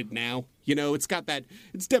dated now. You know, it's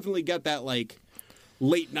definitely got that, like,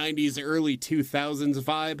 late 90s, early 2000s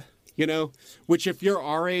vibe, you know? Which, if you're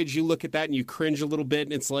our age, you look at that and you cringe a little bit,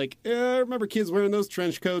 and it's like, I remember kids wearing those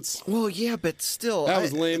trench coats. Well, yeah, but still. That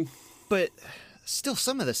was lame. But still,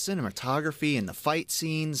 some of the cinematography and the fight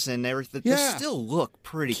scenes and everything, Yeah. they still look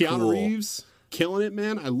pretty Keanu cool. Reeves, killing it,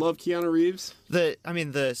 man. I love Keanu Reeves.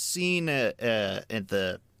 The scene at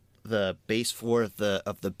the base floor of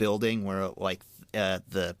the building where like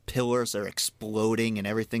the pillars are exploding and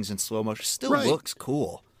everything's in slow motion still Right. looks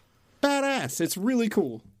cool. Badass. It's really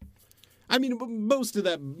cool. I mean, most of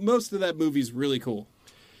that movie's really cool.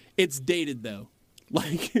 It's dated, though.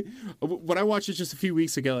 Like, when I watched it just a few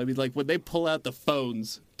weeks ago, I mean, like, when they pull out the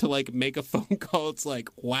phones to, like, make a phone call, it's like,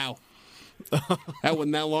 wow. That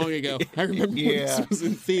wasn't that long ago. I remember when this was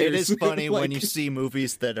in theaters. It is funny Like, when you see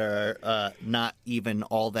movies that are not even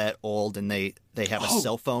all that old and they have a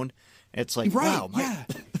cell phone. It's like, right, wow. yeah.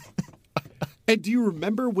 And do you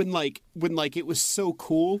remember when it was so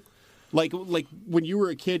cool? Like when you were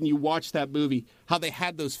a kid and you watched that movie, how they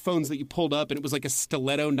had those phones that you pulled up and it was like a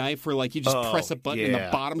stiletto knife where like you just press a button and the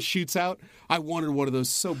bottom shoots out. I wanted one of those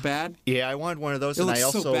so bad. Yeah, I wanted one of those, It and I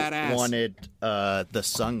looks so also badass. wanted the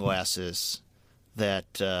sunglasses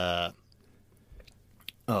that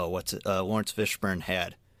Lawrence Fishburne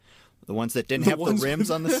had. The ones that didn't have the ones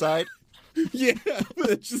rims on the side. Yeah,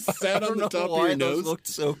 it just sat I on don't the know top of why your those nose. looked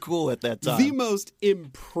so cool at that time. The most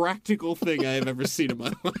impractical thing I have ever seen in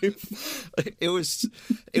my life. It was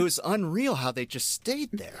unreal how they just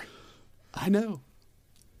stayed there. I know.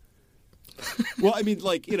 Well, I mean,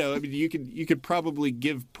 like, you could probably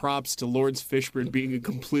give props to Lawrence Fishburne being a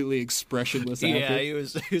completely expressionless actor. Yeah, he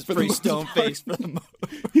was the pretty most stone faced for the most.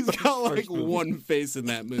 He's got like one face in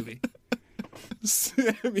that movie.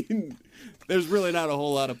 I mean, there's really not a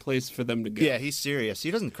whole lot of place for them to go. Yeah, he's serious.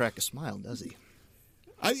 He doesn't crack a smile, does he?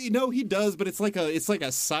 He does, but it's like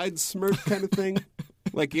a side smirk kind of thing,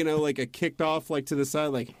 like like a kicked off like to the side,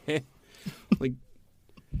 like like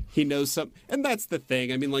he knows something. And that's the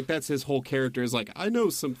thing. I mean, like that's his whole character is like, I know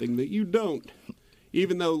something that you don't,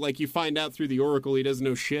 even though like you find out through the Oracle he doesn't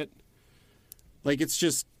know shit. Like it's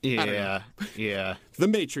just I don't know. Yeah. The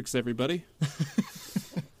Matrix, everybody.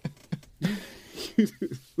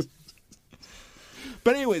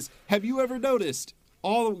 But anyways, have you ever noticed,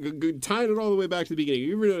 tying it all the way back to the beginning, have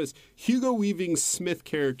you ever noticed Hugo Weaving's Smith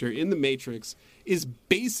character in The Matrix is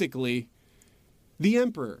basically the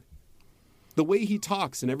Emperor? The way he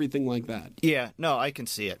talks and everything like that. Yeah, no, I can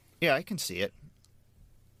see it. Yeah, I can see it.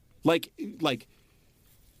 Like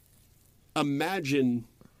imagine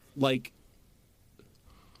the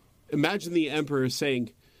Emperor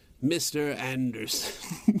saying, Mr.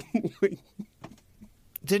 Anderson. Like,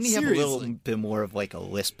 Didn't he have a little seriously. bit more of like a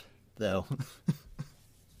lisp, though?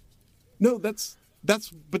 No, that's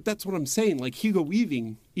what I'm saying. Like Hugo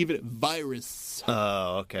Weaving, even at Virus.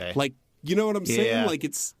 Oh, okay. Like, you know what I'm saying? Yeah. Like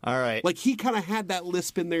it's All right. Like he kind of had that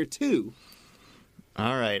lisp in there too.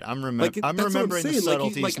 All right, I'm Like, that's what I'm remembering the saying, like,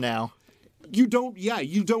 subtleties now. You don't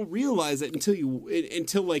realize it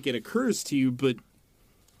until like it occurs to you. But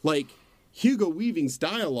like Hugo Weaving's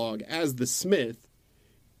dialogue as the Smith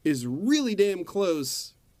is really damn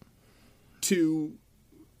close to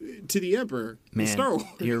to the Emperor in Man, Star Wars.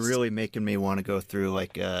 you're really making me want to go through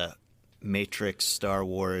like a Matrix Star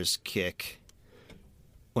Wars kick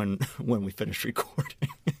when we finish recording.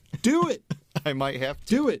 Do it. I might have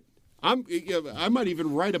to. Do it. I might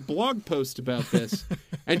even write a blog post about this,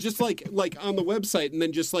 and just like on the website, and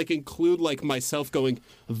then just like include like myself going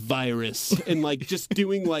virus, and like just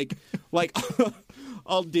doing like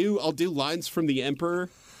I'll do lines from the Emperor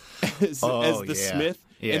as the Smith,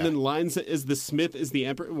 Yeah. and then lines as the Smith as the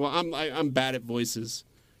Emperor. Well, I'm bad at voices,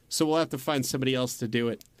 so we'll have to find somebody else to do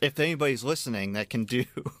it. If anybody's listening that can do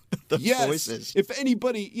the voices. If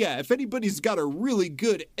anybody's got a really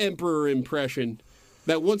good Emperor impression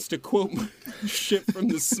that wants to quote shit from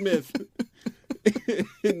the Smith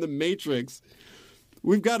in the Matrix,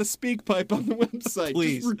 we've got a speak pipe on the website.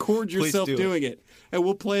 Please, just record yourself do doing it, and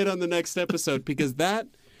we'll play it on the next episode because that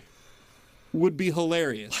would be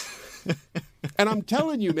hilarious. And I'm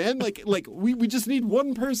telling you, man, like we just need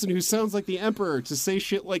one person who sounds like the Emperor to say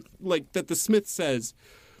shit like that the Smith says,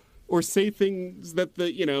 or say things that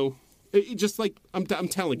just like I'm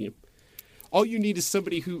telling you. All you need is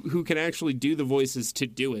somebody who can actually do the voices to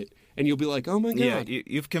do it, and you'll be like, "Oh my god, Yeah,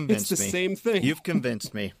 you've convinced me. It's the same thing. You've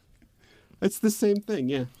convinced me. It's the same thing,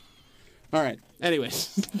 yeah." All right.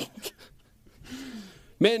 Anyways,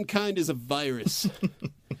 mankind is a virus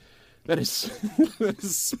that is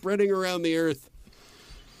spreading around the earth,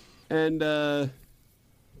 and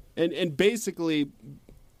basically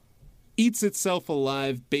eats itself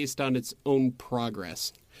alive based on its own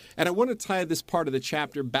progress. And I want to tie this part of the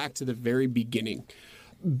chapter back to the very beginning.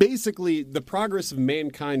 Basically, the progress of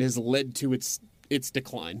mankind has led to its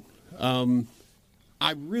decline.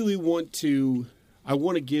 I really want to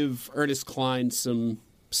give Ernest Cline some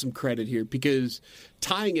credit here, because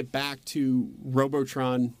tying it back to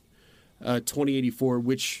Robotron 2084,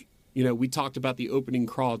 which we talked about the opening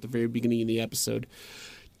crawl at the very beginning of the episode,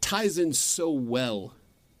 ties in so well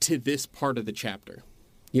to this part of the chapter.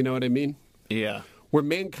 You know what I mean? Yeah. Where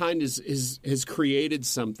mankind has created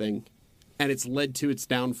something, and it's led to its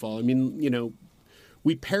downfall. I mean,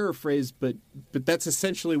 we paraphrase, but that's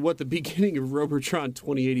essentially what the beginning of Robotron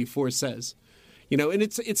 2084 says. And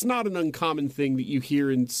it's not an uncommon thing that you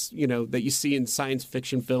hear that you see in science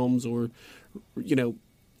fiction films, or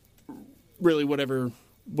really whatever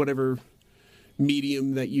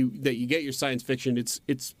medium that you get your science fiction.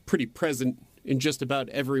 It's pretty present in just about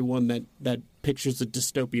everyone that pictures a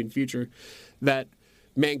dystopian future, that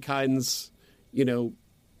mankind's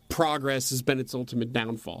progress has been its ultimate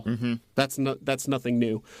downfall. Mm-hmm. That's nothing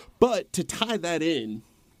new. But to tie that in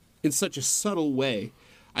such a subtle way,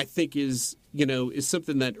 I think is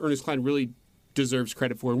something that Ernest Cline really deserves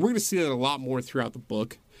credit for, and we're going to see that a lot more throughout the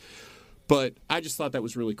book. But I just thought that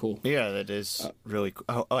was really cool. Yeah, that is really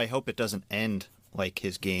cool. I hope it doesn't end like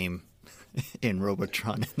his game in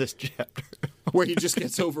Robotron in this chapter, where he just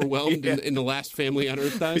gets overwhelmed in the last family on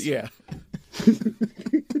Earth dies. Yeah.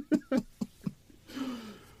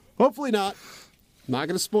 Hopefully not. Not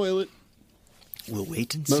going to spoil it. We'll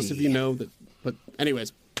wait and see. Most of you know that. But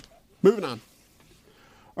anyways, moving on.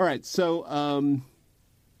 All right, so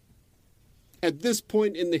at this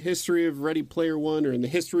point in the history of Ready Player One, or in the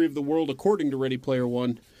history of the world according to Ready Player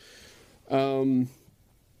One,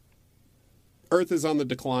 Earth is on the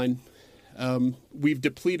decline. We've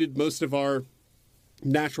depleted most of our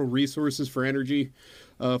natural resources for energy,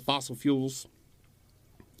 fossil fuels.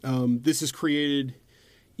 This has created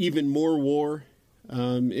even more war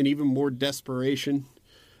and even more desperation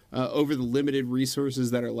over the limited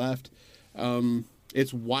resources that are left.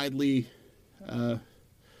 It's widely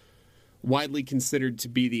considered to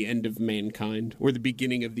be the end of mankind, or the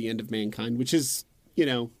beginning of the end of mankind, which is,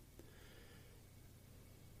 a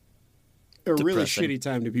really shitty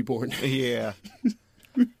time to be born. Yeah.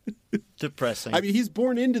 Depressing. I mean, he's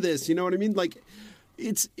born into this, you know what I mean? Like,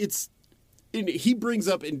 he brings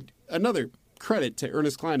up, in another credit to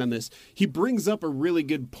Ernest Cline on this, he brings up a really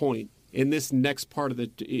good point in this next part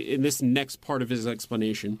of his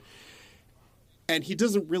explanation. And he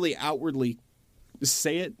doesn't really outwardly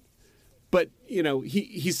say it, but,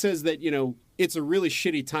 he says that, it's a really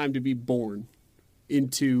shitty time to be born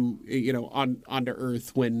into, onto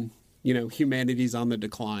Earth when, humanity's on the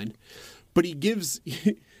decline. But he does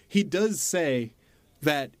say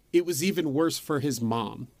that it was even worse for his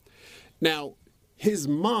mom. Now, his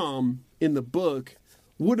mom in the book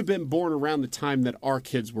would have been born around the time that our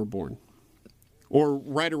kids were born, or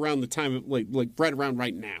right around the time of, like right around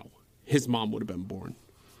right now. His mom would have been born.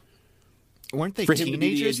 Weren't they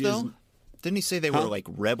teenagers, though? Didn't he say they were like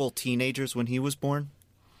rebel teenagers when he was born?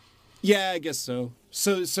 Yeah, I guess so.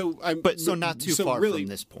 So not too far from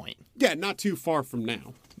this point. Yeah, not too far from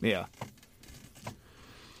now. Yeah.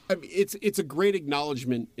 I mean, it's a great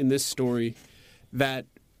acknowledgement in this story that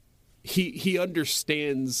he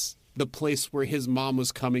understands the place where his mom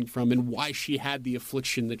was coming from and why she had the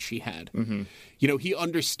affliction that she had. Mm-hmm. You know, he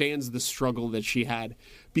understands the struggle that she had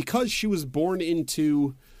because she was born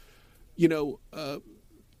into, you know,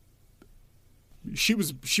 she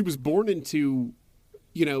was born into,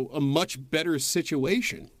 you know, a much better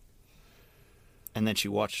situation. And then she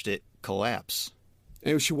watched it collapse.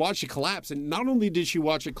 And she watched it collapse. And not only did she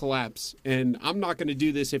watch it collapse, and I'm not going to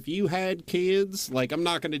do this if you had kids, like I'm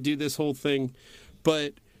not going to do this whole thing,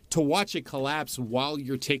 but to watch it collapse while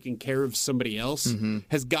you're taking care of somebody else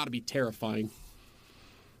has got to be terrifying.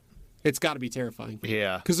 It's got to be terrifying.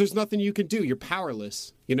 Yeah. Because there's nothing you can do. You're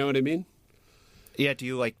powerless. You know what I mean? Yeah, do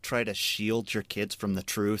you like try to shield your kids from the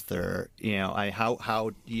truth, or you know,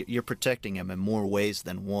 how you're protecting them in more ways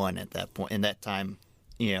than one at that point in that time,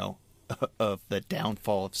 you know, of the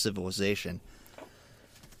downfall of civilization.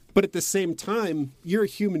 But at the same time, you're a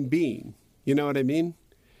human being. You know what I mean?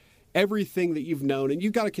 Everything that you've known, and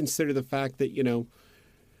you've got to consider the fact that, you know,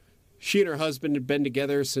 she and her husband had been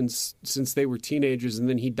together since they were teenagers, and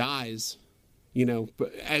then he dies, you know,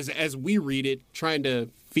 as we read it, trying to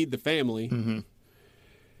feed the family. Mm-hmm.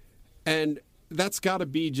 And that's got to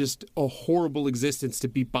be just a horrible existence to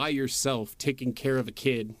be by yourself taking care of a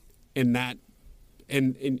kid in that,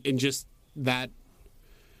 and just that,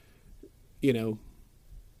 you know,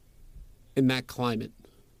 in that climate.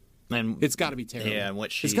 And it's got to be terrible. Yeah, and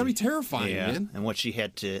it's got to be terrifying, man. And what she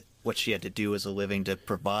had to do as a living to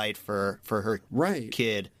provide for her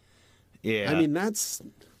kid. Yeah, I mean this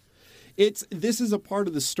is a part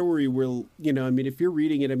of the story where, you know, I mean, if you're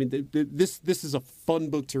reading it, I mean, this is a fun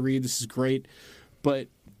book to read. This is great, but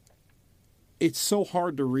it's so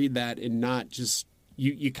hard to read that and not just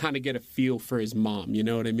you kind of get a feel for his mom. You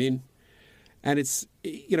know what I mean? And it's,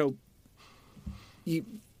 you know,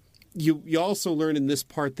 You also learn in this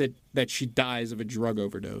part that she dies of a drug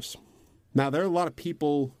overdose. Now, there are a lot of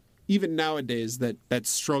people, even nowadays, that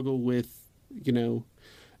struggle with, you know,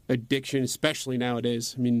 addiction, especially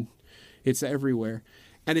nowadays. I mean, it's everywhere.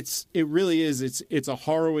 And it really is. It's a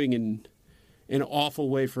harrowing and an awful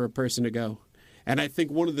way for a person to go. And I think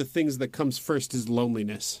one of the things that comes first is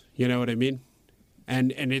loneliness. You know what I mean?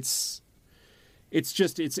 And it's a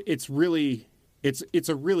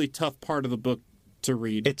really tough part of the book to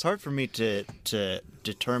read. It's hard for me to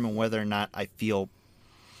determine whether or not I feel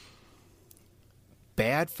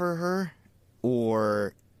bad for her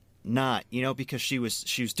or not, you know, because she was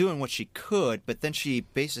doing what she could, but then she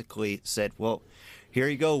basically said, well, here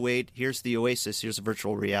you go, Wade, here's the Oasis, here's a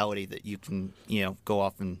virtual reality that you can, you know, go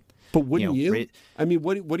off and... But wouldn't you? I mean,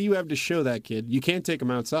 what do you have to show that kid? You can't take him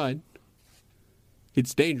outside.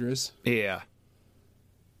 It's dangerous. Yeah.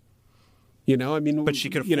 You know, I mean... But she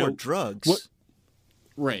could afford drugs. What?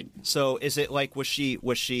 Right. So is it like,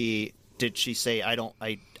 did she say, I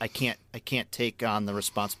can't take on the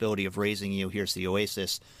responsibility of raising you, here's the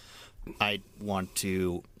Oasis, I want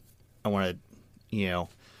to, you know,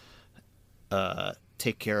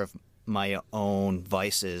 take care of my own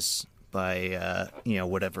vices by, you know,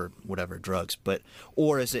 whatever drugs,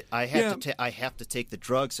 or is it, I have to take the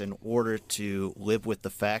drugs in order to live with the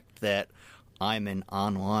fact that I'm an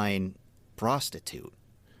online prostitute.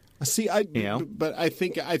 See, but I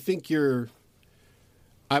think you're,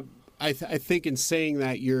 I think in saying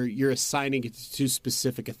that you're assigning it to too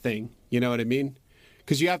specific a thing. You know what I mean?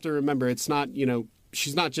 Because you have to remember, it's not, you know,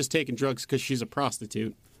 she's not just taking drugs because she's a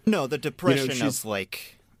prostitute. No, the depression of,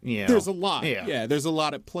 like, you know, there's a lot. Yeah, there's a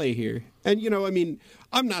lot at play here. And, you know, I mean,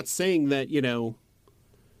 I'm not saying that, you know,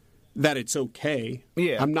 that it's okay.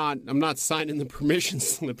 Yeah. I'm not signing the permission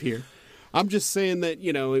slip here. I'm just saying that,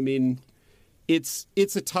 you know, I mean, it's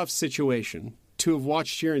a tough situation to have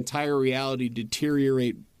watched your entire reality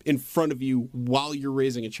deteriorate in front of you while you're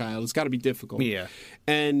raising a child. It's got to be difficult. Yeah.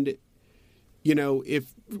 And, you know,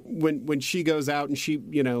 when she goes out and she,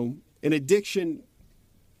 you know, an addiction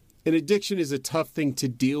is a tough thing to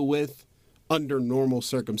deal with under normal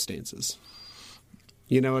circumstances.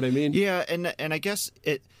 You know what I mean? Yeah, and I guess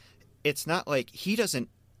it's not like he doesn't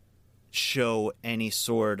show any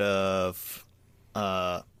sort of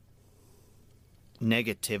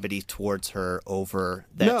negativity towards her over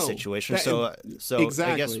that situation. So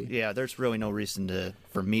exactly. I guess, yeah, there's really no reason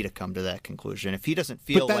for me to come to that conclusion. If he doesn't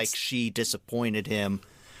feel like she disappointed him,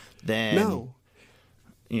 then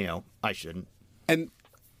you know, I shouldn't. And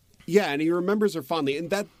yeah, and he remembers her fondly,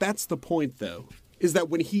 and that's the point, though, is that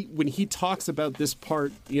when he talks about this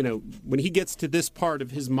part, you know, when he gets to this part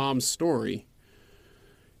of his mom's story,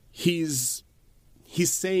 he's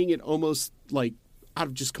saying it almost like out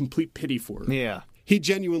of just complete pity for her. Yeah. He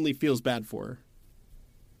genuinely feels bad for her.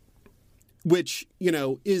 which, you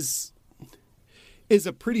know, is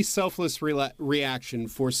a pretty selfless reaction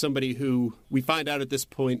for somebody who we find out at this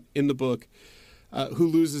point in the book who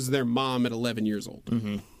loses their mom at 11 years old.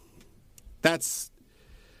 Mm-hmm. That's,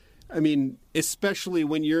 I mean, especially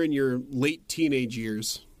when you're in your late teenage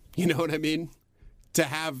years, you know what I mean? To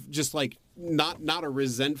have just like not a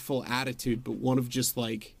resentful attitude, but one of just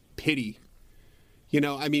like pity. You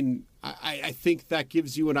know, I mean, I think that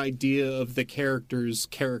gives you an idea of the character's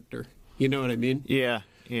character. You know what I mean? Yeah,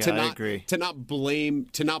 I agree. To not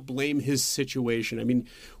blame his situation. I mean,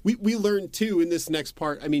 we learn too in this next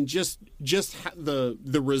part. I mean, just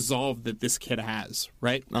the resolve that this kid has,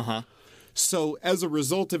 right? Uh-huh. So as a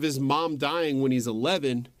result of his mom dying when he's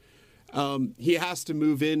 11, he has to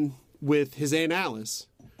move in with his Aunt Alice,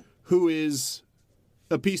 who is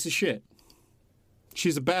a piece of shit.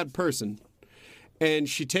 She's a bad person. And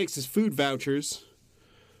she takes his food vouchers,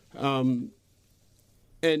 and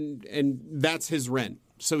that's his rent.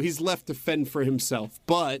 So he's left to fend for himself.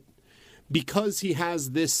 But because he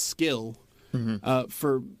has this skill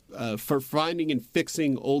for finding and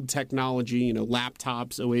fixing old technology, you know,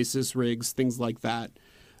 laptops, Oasis rigs, things like that,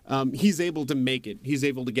 he's able to make it. He's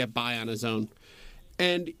able to get by on his own.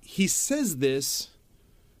 And he says this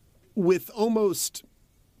with almost,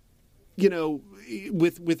 you know,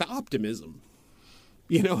 with optimism.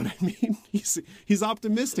 You know what I mean? He's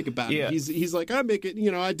optimistic about it. He's like, I make it,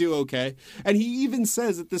 you know, I do okay. And he even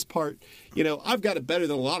says at this part, you know, I've got it better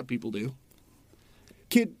than a lot of people do.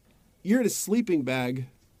 Kid, you're in a sleeping bag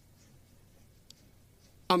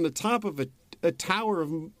on the top of a tower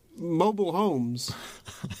of mobile homes,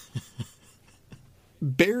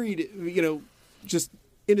 buried, you know, just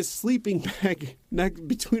in a sleeping bag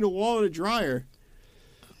between a wall and a dryer.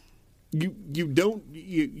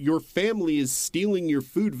 Your family is stealing your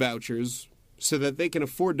food vouchers so that they can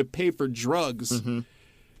afford to pay for drugs. Mm-hmm.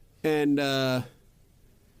 And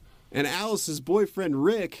Alice's boyfriend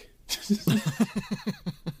Rick,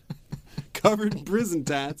 covered in prison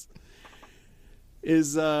tats,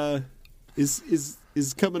 is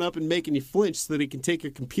coming up and making you flinch so that he can take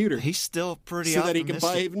your computer. He's still pretty so optimistic. that he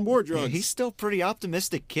can buy even more drugs. Yeah, he's still a pretty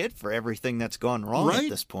optimistic kid for everything that's gone wrong at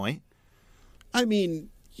this point. I mean,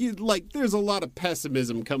 there's a lot of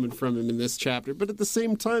pessimism coming from him in this chapter, but at the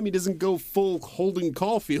same time, he doesn't go full Holden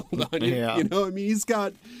Caulfield on you. Yeah. You know, I mean,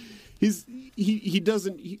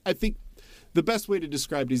 I think the best way to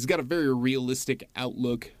describe it, he's got a very realistic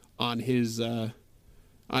outlook on his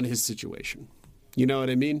situation. You know what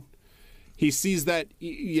I mean? He sees that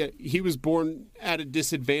he was born at a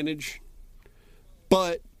disadvantage,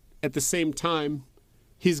 but at the same time,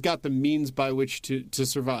 he's got the means by which to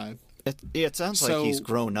survive. It sounds like he's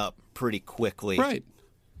grown up pretty quickly. Right.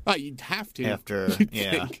 You'd have to.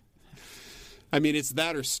 Think. I mean, it's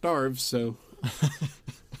that or starve, so...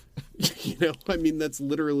 you know, I mean, that's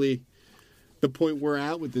literally the point we're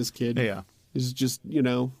at with this kid. Yeah. Is just, you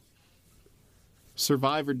know,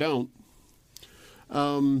 survive or don't.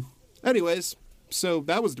 Anyways, so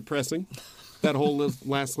that was depressing. That whole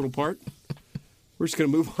last little part. We're just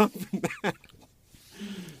going to move on from that.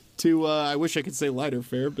 To, I wish I could say lighter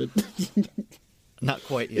fare, but... Not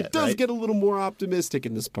quite yet, It does get a little more optimistic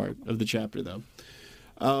in this part of the chapter, though.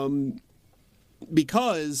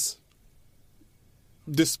 Because,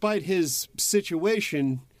 despite his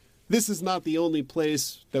situation, this is not the only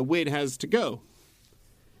place that Wade has to go.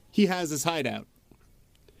 He has his hideout.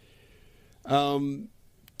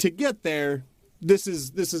 To get there, this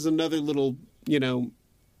is another little, you know,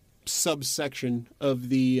 subsection of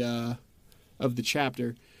the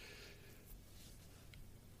chapter.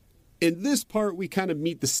 In this part, we kind of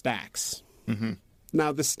meet the Stacks. Mm-hmm.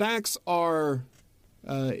 Now, the Stacks are,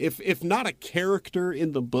 if not a character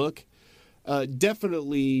in the book,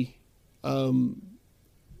 definitely one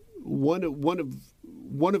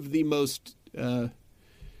of the most, I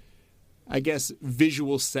guess,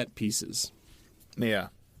 visual set pieces. Yeah,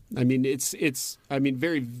 I mean it's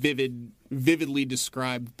very vividly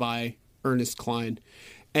described by Ernest Cline,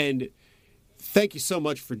 and thank you so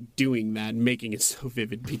much for doing that and making it so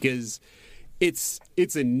vivid, because it's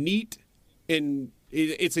a neat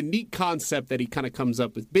concept that he kind of comes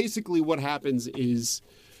up with. Basically, what happens is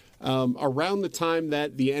around the time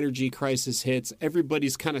that the energy crisis hits,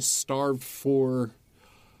 everybody's kind of starved for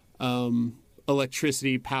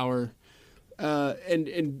electricity, power,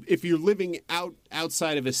 and if you're living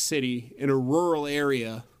outside of a city in a rural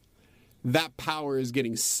area, that power is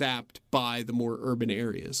getting sapped by the more urban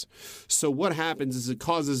areas. So what happens is it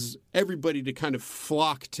causes everybody to kind of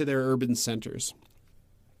flock to their urban centers.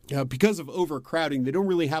 Because of overcrowding, they don't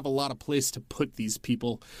really have a lot of place to put these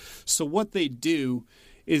people. So what they do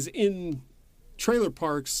is, in trailer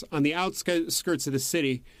parks on the outskirts of the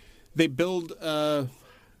city. They build.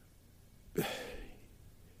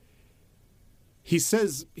 He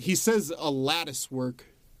says a lattice work.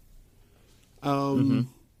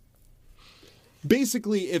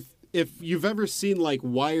 Basically, if you've ever seen like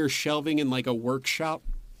wire shelving in like a workshop,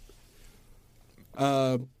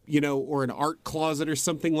 or an art closet or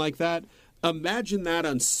something like that, imagine that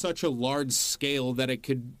on such a large scale that it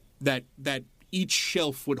could that each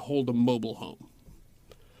shelf would hold a mobile home.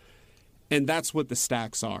 And that's what the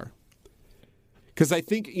stacks are. Because I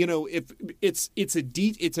think, if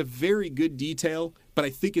it's a very good detail, but I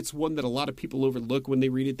think it's one that a lot of people overlook when they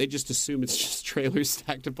read it. They just assume it's just trailers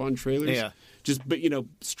stacked upon trailers. Yeah. But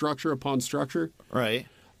structure upon structure. Right.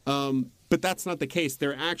 But that's not the case.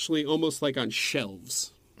 They're actually almost like on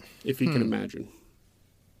shelves, if you can imagine.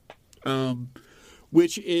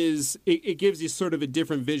 Which is, it gives you sort of a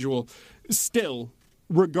different visual. Still,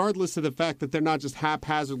 regardless of the fact that they're not just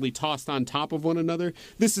haphazardly tossed on top of one another,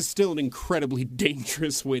 this is still an incredibly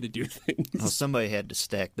dangerous way to do things. Well, somebody had to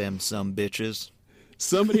stack them some bitches.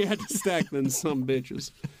 Somebody had to stack them some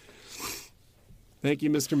bitches. Thank you,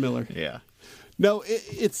 Mr. Miller. Yeah. No,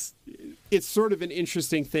 it's sort of an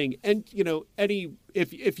interesting thing. And, Eddie,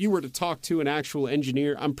 if you were to talk to an actual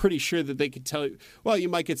engineer, I'm pretty sure that they could tell you, well, you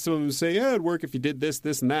might get someone who say, it'd work if you did this,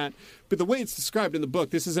 this, and that. But the way it's described in the book,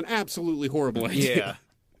 this is an absolutely horrible idea. Yeah.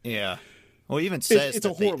 Yeah. Well, it even says it's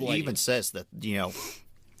a horrible idea. Even says that,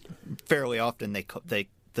 fairly often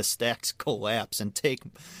the stacks collapse and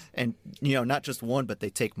not just one, but they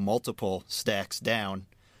take multiple stacks down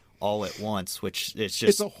all at once, which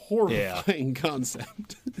it's a horrifying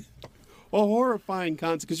concept. A horrifying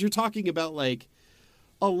concept, because you're talking about like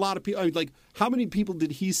a lot of people. Like, how many people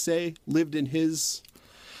did he say lived in his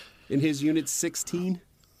unit? 16.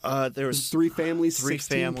 There was 3 families. 3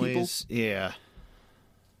 16 families. People? Yeah.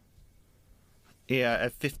 Yeah,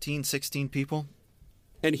 at 15, 16 people.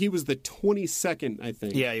 And he was the 22nd, I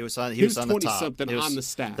think. Yeah, he was on the top. 20-something on the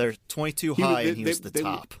stack. They're 22 high, and he was the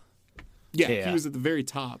top. Yeah, he was at the very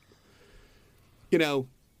top.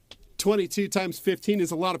 22 times 15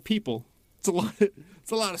 is a lot of people. It's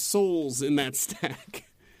a lot of souls in that stack.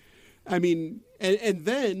 I mean, and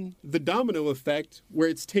then the domino effect where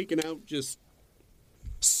it's taken out just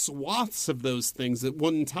swaths of those things at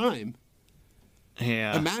one time.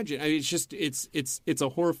 Yeah. Imagine. I mean, it's a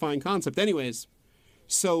horrifying concept. Anyways,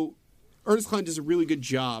 so Ernest Cline does a really good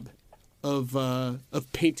job of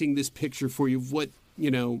painting this picture for you of what,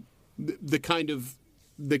 the kind of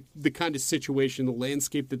situation, the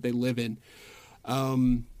landscape that they live in.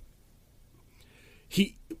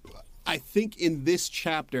 I think in this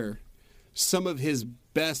chapter, some of his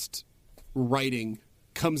best writing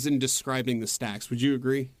comes in describing the stacks. Would you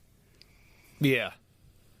agree? Yeah.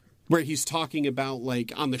 Where he's talking about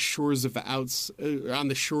like on the shores of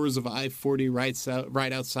I-40,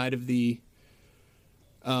 right outside of the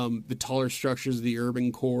taller structures of the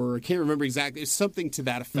urban core. I can't remember exactly. It's something to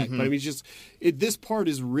that effect. But I mean, this part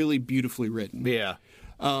is really beautifully written. Yeah.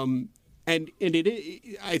 And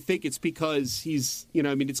I think it's because he's,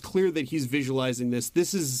 it's clear that he's visualizing this.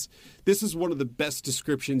 This is one of the best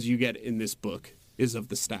descriptions you get in this book is of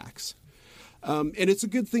the stacks. And it's a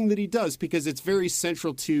good thing that he does because it's very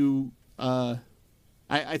central to, I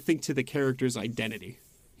think, to the character's identity.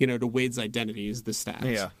 To Wade's identity is the stacks.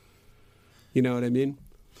 Yeah. You know what I mean?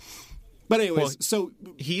 But anyways, so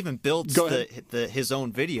he even builds his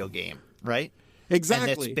own video game, right?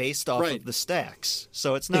 Exactly. And it's based off of the stacks.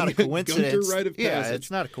 So it's not a coincidence. Rite of passage.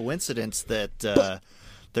 It's not a coincidence that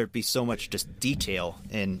there'd be so much just detail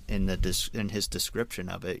in his description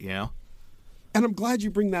of it, And I'm glad you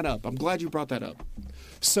bring that up. I'm glad you brought that up.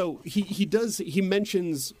 So he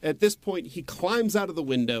mentions at this point he climbs out of the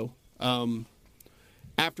window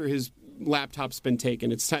after his laptop's been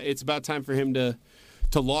taken. It's about time for him to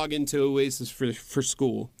log into Oasis for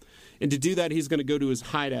school. And to do that, he's going to go to his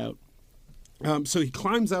hideout. So he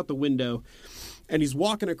climbs out the window, and he's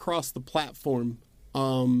walking across the platform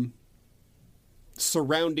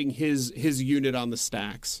surrounding his unit on the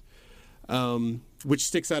stacks, which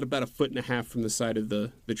sticks out about 1.5 feet from the side of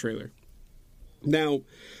the trailer. Now,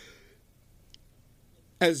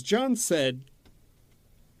 as John said,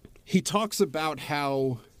 he talks about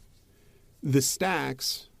how the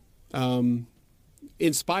stacks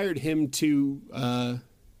inspired him to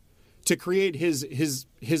create his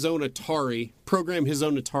own Atari, program his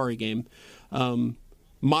own Atari game,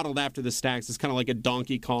 modeled after the stacks. It's kind of like a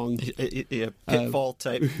Donkey Kong, pitfall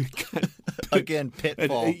type. Again,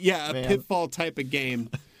 pitfall. A pitfall type of game.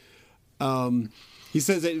 He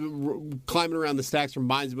says that climbing around the stacks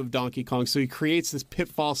reminds him of Donkey Kong, so he creates this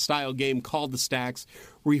Pitfall-style game called the Stacks,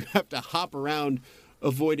 where you have to hop around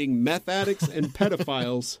avoiding meth addicts and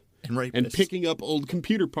pedophiles And rapists. and picking up old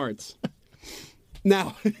computer parts.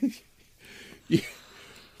 Now,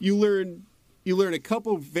 you learn a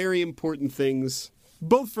couple very important things,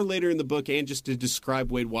 both for later in the book and just to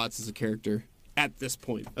describe Wade Watts as a character at this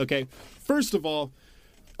point. Okay, first of all,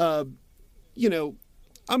 I'm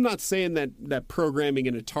not saying that programming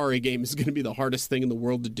an Atari game is going to be the hardest thing in the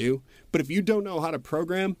world to do, but if you don't know how to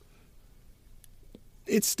program,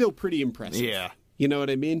 it's still pretty impressive. Yeah. You know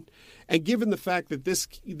what I mean? And given the fact that this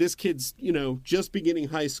kid's, just beginning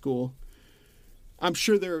high school, I'm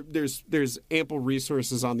sure there's ample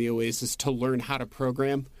resources on the Oasis to learn how to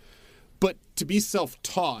program, but to be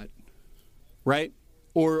self-taught, right?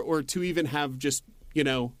 Or to even have just,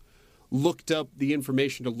 looked up the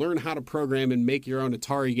information to learn how to program and make your own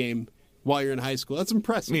Atari game while you're in high school. That's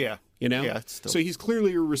impressive. Yeah. Yeah, it's still... So he's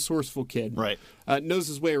clearly a resourceful kid. Right. Knows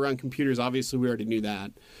his way around computers. Obviously, we already knew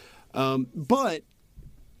that. But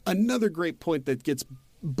another great point that gets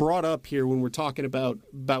brought up here when we're talking about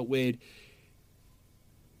Wade,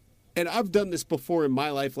 and I've done this before in my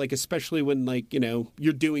life, like especially when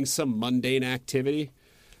you're doing some mundane activity,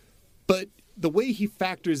 but the way he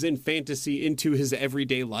factors in fantasy into his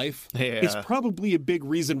everyday life is probably a big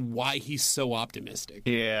reason why he's so optimistic.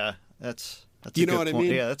 Yeah, that's you a know good what I point.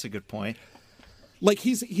 mean? Yeah, that's a good point. Like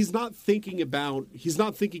he's not thinking about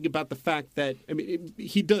the fact that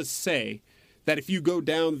he does say that if you go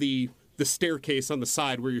down the staircase on the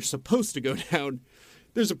side where you're supposed to go down,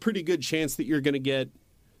 there's a pretty good chance that you're going to get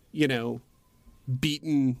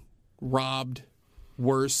beaten, robbed,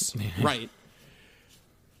 worse, right?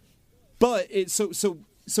 But so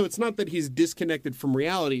it's not that he's disconnected from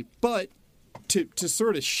reality, but to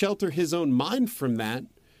sort of shelter his own mind from that,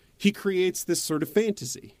 he creates this sort of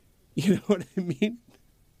fantasy. You know what I mean?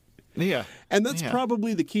 Yeah. And that's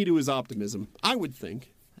probably the key to his optimism, I would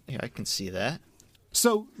think. Yeah, I can see that.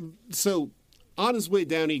 So on his way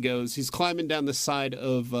down he goes. He's climbing down the side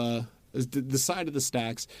of the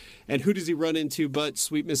stacks, and who does he run into but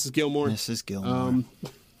sweet Mrs. Gilmore? Mrs. Gilmore.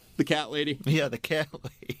 The cat lady. Yeah, the cat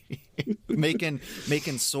lady. making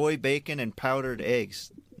soy bacon and powdered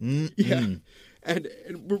eggs. Mm-mm. Yeah. And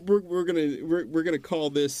we're gonna call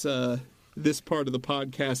this part of the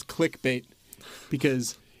podcast clickbait,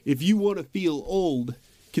 because if you want to feel old,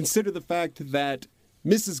 consider the fact that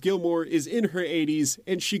Mrs. Gilmore is in her 80s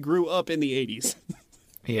and she grew up in the 80s.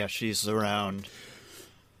 Yeah, she's around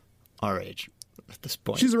our age at this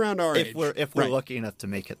point. She's around our age. If we're Right. lucky enough to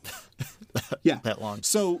make it that long.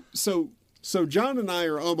 So John and I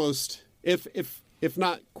are almost, if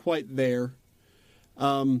not quite there.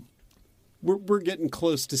 We're getting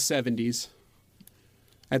close to 70s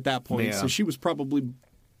at that point. Yeah. So she was probably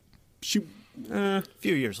A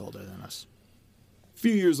few years older than us.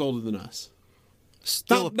 few years older than us.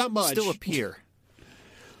 Still, Not much. Still a peer.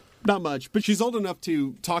 Not much, but she's old enough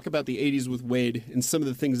to talk about the 80s with Wade and some of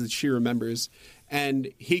the things that she remembers,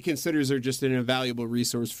 and he considers her just an invaluable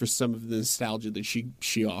resource for some of the nostalgia that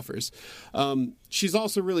she offers. She's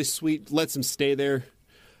also really sweet, lets him stay there,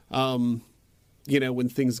 when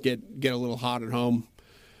things get a little hot at home.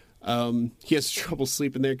 He has trouble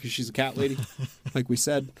sleeping there because she's a cat lady, like we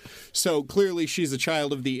said. So clearly she's a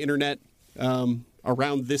child of the internet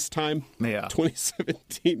around this time,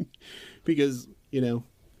 2017, because,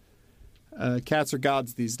 cats are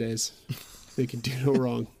gods these days. They can do no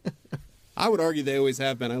wrong. I would argue they always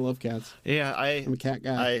have been. I love cats. Yeah, I'm a cat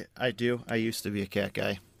guy. I do. I used to be a cat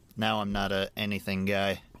guy. Now I'm not a anything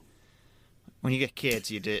guy. When you get kids,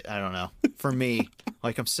 you did. I don't know. For me,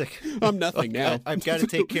 I'm sick. I'm nothing now. I've got to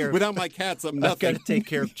take care of. Without my cats, I'm nothing. I've got to take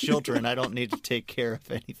care of children. I don't need to take care of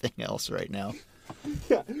anything else right now.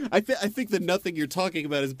 Yeah, I think the nothing you're talking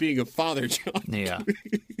about is being a father, John. Yeah.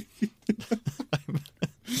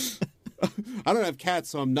 I don't have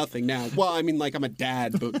cats, so I'm nothing now. Well, I mean, I'm a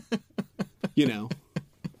dad, but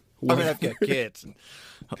I've got kids.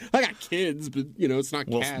 I got kids, but it's not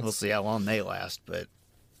cats. We'll see how long they last, but.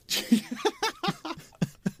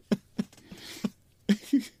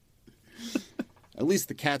 At least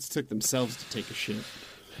the cats took themselves to take a shit.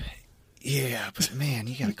 Yeah, but man,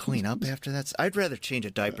 you gotta clean up after that. I'd rather change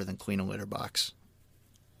a diaper than clean a litter box.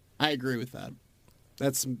 I agree with that.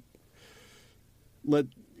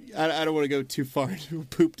 I don't want to go too far into a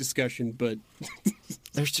poop discussion, but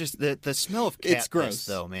there's just the smell of cat it's gross, piss,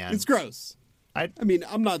 though, man. It's gross. I mean,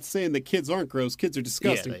 I'm not saying that kids aren't gross. Kids are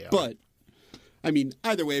disgusting, they are. But I mean,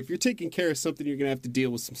 either way, if you're taking care of something, you're gonna have to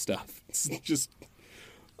deal with some stuff. It's just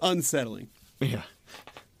unsettling. Yeah.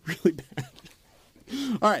 Really bad.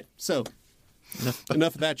 All right, so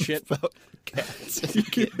Enough of that shit. About cats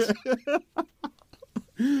and kids.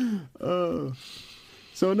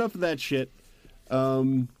 So enough of that shit.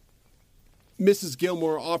 Mrs.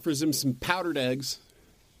 Gilmore offers him some powdered eggs.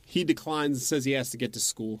 He declines and says he has to get to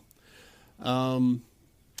school. And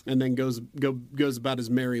then goes about his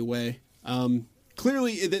merry way.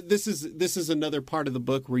 Clearly, this is another part of the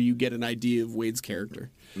book where you get an idea of Wade's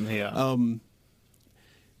character. Yeah.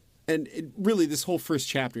 And really, this whole first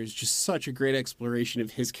chapter is just such a great exploration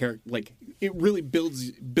of his character. Like, it really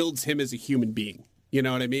builds him as a human being. You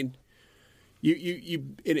know what I mean?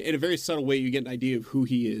 You in a very subtle way, you get an idea of who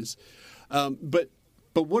he is. But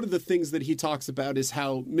one of the things that he talks about is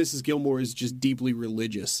how Mrs. Gilmore is just deeply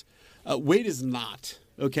religious. Wade is not.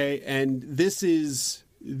 Okay, and this is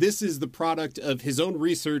the product of his own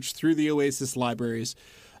research through the Oasis libraries.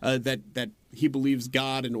 That he believes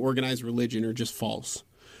God and organized religion are just false.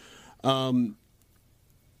 But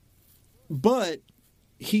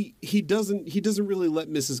he doesn't really let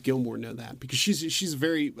Mrs. Gilmore know that, because she's a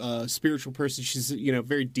very spiritual person. She's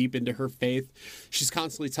very deep into her faith. She's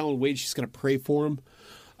constantly telling Wade she's going to pray for him,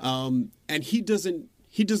 and he doesn't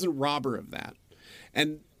rob her of that.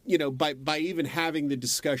 And by even having the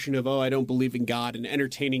discussion of, I don't believe in God, and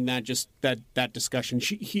entertaining that discussion,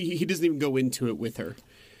 he doesn't even go into it with her.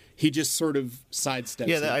 He just sort of sidesteps.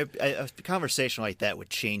 Yeah, a conversation like that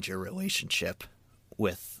would change your relationship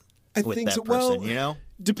with that so. person. Well,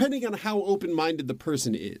 depending on how open-minded the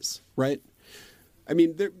person is, right? I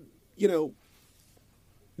mean,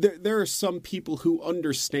 there are some people who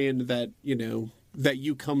understand that that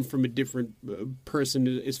you come from a different person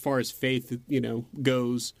as far as faith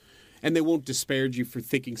goes, and they won't disparage you for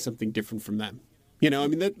thinking something different from them. I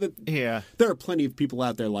mean, yeah. There are plenty of people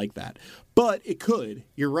out there like that. But it could.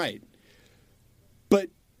 You're right.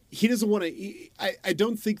 But he doesn't want to... I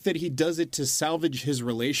don't think that he does it to salvage his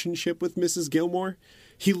relationship with Mrs. Gilmore.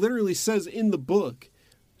 He literally says in the book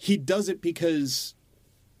he does it because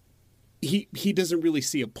he doesn't really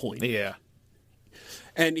see a point. Yeah.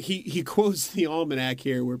 And he quotes the almanac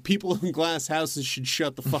here, where people in glass houses should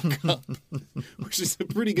shut the fuck up, which is a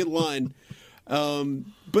pretty good line.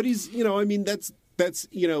 But he's, I mean, that's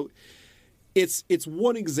it's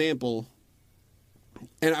one example,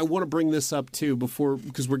 and I want to bring this up too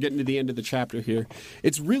because we're getting to the end of the chapter here.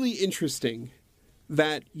 It's really interesting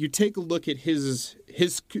that you take a look at this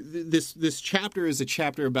chapter is a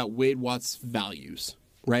chapter about Wade Watts' values,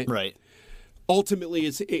 right? Right. Ultimately,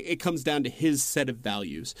 it comes down to his set of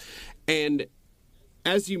values, and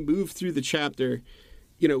as you move through the chapter,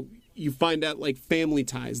 you find out, like, family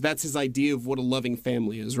ties. That's his idea of what a loving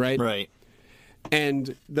family is, right? Right.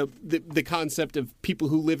 And the concept of people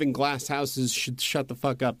who live in glass houses should shut the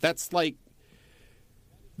fuck up. That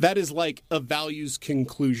is like a values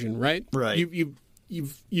conclusion, right? Right.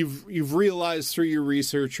 You've realized through your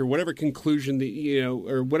research or whatever conclusion that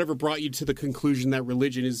or whatever brought you to the conclusion that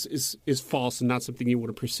religion is false and not something you want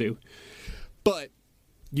to pursue. But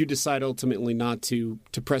you decide ultimately not to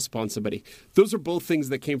press upon somebody. Those are both things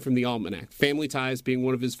that came from the Almanac. Family Ties being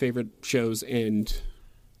one of his favorite shows, and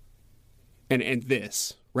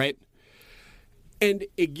this, right? And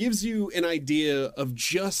it gives you an idea of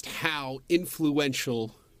just how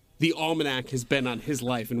influential the Almanac has been on his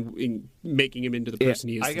life and in making him into the person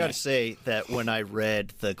he is today. I gotta say that when I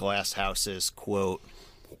read the Glass Houses quote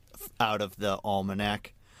out of the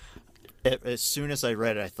Almanac, as soon as I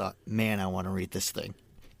read it, I thought, man, I want to read this thing.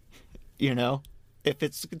 If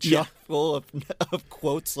it's chock full of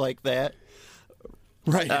quotes like that,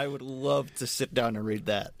 right? I would love to sit down and read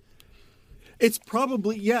that. It's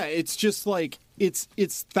probably, it's just like, it's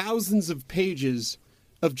thousands of pages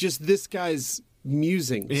of just this guy's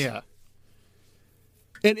musings. Yeah.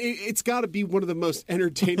 And it's got to be one of the most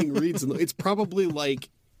entertaining reads. It's probably like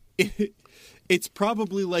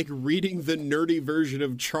reading the nerdy version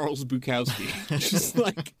of Charles Bukowski. Just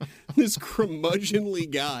like this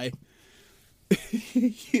curmudgeonly guy.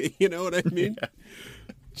 You know what I mean? Yeah.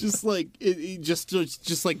 Just like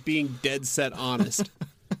just like being dead set honest.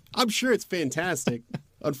 I'm sure it's fantastic.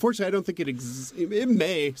 Unfortunately, I don't think it exists. It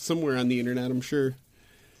may somewhere on the internet. I'm sure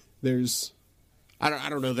there's. I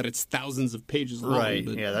don't know that it's thousands of pages long, right?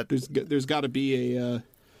 But yeah, there's got to be a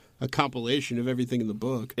compilation of everything in the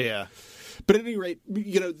book. Yeah. But at any rate,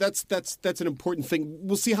 that's an important thing.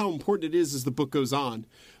 We'll see how important it is as the book goes on.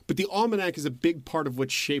 But the Almanac is a big part of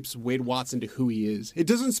what shapes Wade Watts into who he is. It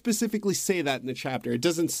doesn't specifically say that in the chapter. It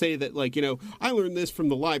doesn't say that, like, I learned this from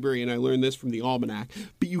the library and I learned this from the Almanac.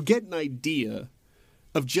 But you get an idea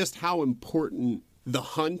of just how important the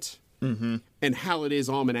hunt and how it is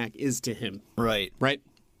Almanac is to him. Right. Right?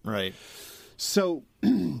 Right. So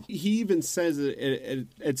he even says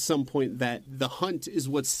at some point that the hunt is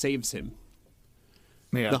what saves him.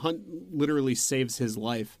 Yeah. The hunt literally saves his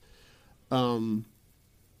life. And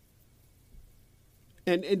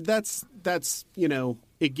that's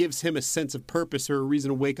it gives him a sense of purpose or a reason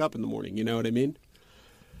to wake up in the morning. You know what I mean?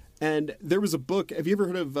 And there was a book. Have you ever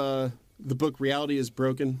heard of the book Reality is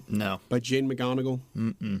Broken? No. By Jane McGonigal?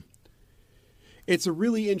 Mm-mm. It's a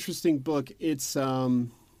really interesting book. It's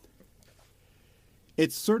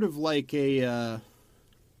sort of like it's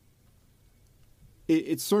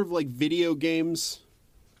sort of like video games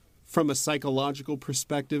from a psychological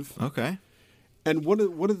perspective. Okay. And one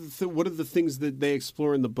of the things that they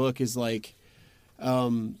explore in the book is like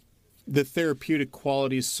the therapeutic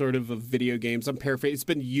qualities sort of video games. I'm paraphrasing. It's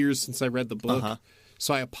been years since I read the book,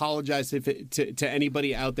 so I apologize if to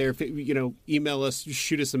anybody out there. If email us,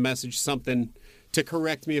 shoot us a message, something to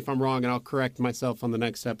correct me if I'm wrong, and I'll correct myself on the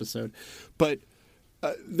next episode. But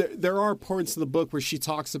there are parts of the book where she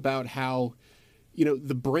talks about how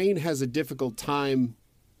the brain has a difficult time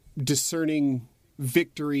discerning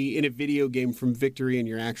victory in a video game from victory in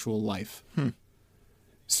your actual life.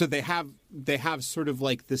 So they have sort of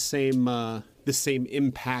like the same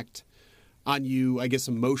impact on you, I guess,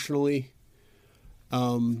 emotionally,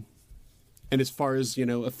 and as far as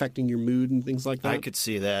affecting your mood and things like that. I could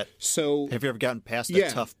see that. So have you ever gotten past a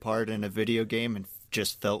tough part in a video game and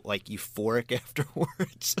just felt like euphoric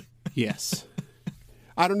afterwards? Yes.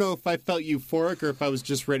 I don't know if I felt euphoric or if I was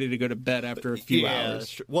just ready to go to bed after a few hours.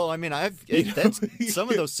 Sure. Well, I mean, some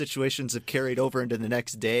of those situations have carried over into the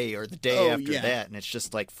next day or the day after that, and it's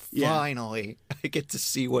just like, finally, I get to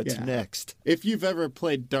see what's next. If you've ever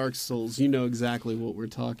played Dark Souls, you know exactly what we're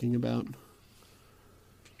talking about.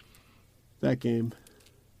 That game.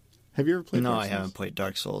 Have you ever played Dark Souls? No, I haven't played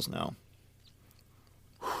Dark Souls, no.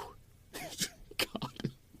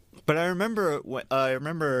 God. But I remember it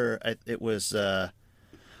was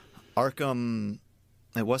Arkham.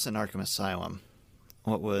 It wasn't Arkham Asylum.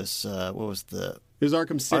 What was the? It was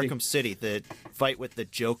Arkham City. Arkham City, the fight with the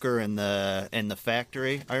Joker and the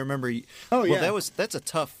factory. I remember. Oh yeah. Well, that was a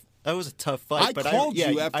tough fight. I called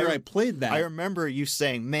you after I played that. I remember you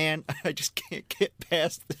saying, "Man, I just can't get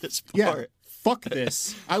past this part." Yeah. Fuck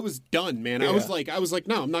this. I was done, man. Yeah. I was like,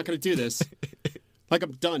 no, I'm not going to do this. Like,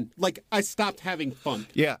 I'm done. Like, I stopped having fun.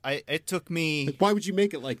 Yeah, it took me. Like, why would you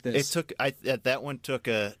make it like this? That one took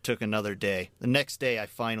another day. The next day, I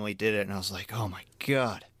finally did it, and I was like, "Oh my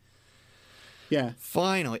god!" Yeah,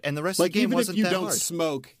 finally. And the rest of the game wasn't that hard. Even if you don't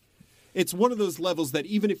smoke, it's one of those levels that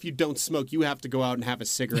even if you don't smoke, you have to go out and have a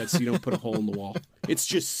cigarette so you don't put a hole in the wall. It's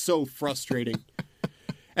just so frustrating.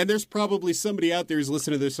 And there's probably somebody out there who's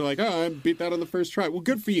listening to this and like, "Oh, I beat that on the first try." Well,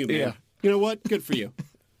 good for you, man. Yeah. You know what? Good for you.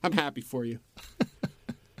 I'm happy for you.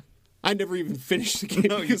 I never even finished the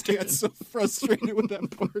game because I got so frustrated with that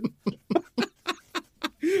part.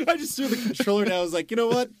 I just threw the controller down. I was like, you know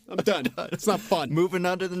what? I'm done. It's not fun. Moving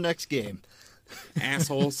on to the next game.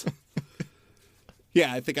 Assholes.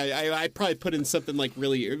 Yeah, I think I probably put in something like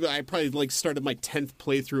really... I probably like started my 10th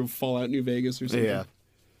playthrough of Fallout New Vegas or something. Yeah.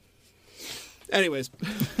 Anyways.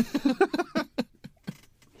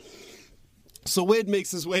 So Wade makes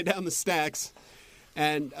his way down the stacks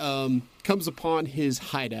and comes upon his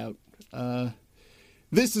hideout.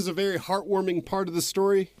 This is a very heartwarming part of the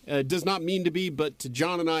story. It does not mean to be, but to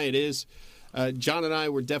John and I it is. John and I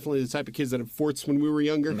were definitely the type of kids that had forts when we were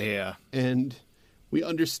younger. Yeah. And we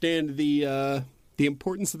understand the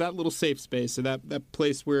importance of that little safe space, of that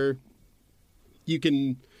place where you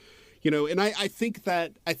can, and I think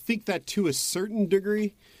that to a certain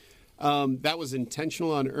degree, that was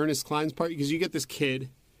intentional on Ernest Cline's part, because you get this kid,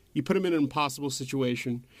 you put him in an impossible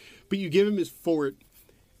situation, but you give him his fort,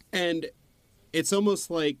 and it's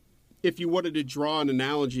almost like, if you wanted to draw an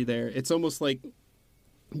analogy there, it's almost like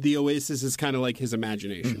the Oasis is kind of like his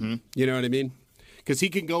imagination. Mm-hmm. You know what I mean? Because he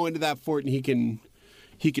can go into that fort and he can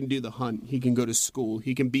do the hunt. He can go to school.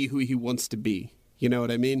 He can be who he wants to be. You know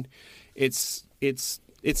what I mean? It's his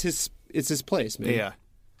place, man. Yeah.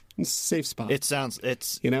 It's a safe spot. It sounds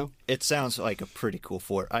like a pretty cool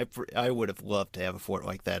fort. I would have loved to have a fort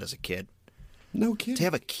like that as a kid. No kidding. To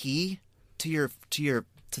have a key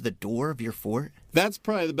to the door of your fort? That's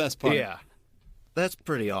probably the best part. Yeah. That's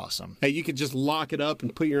pretty awesome. Hey, you could just lock it up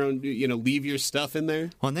and put your own, leave your stuff in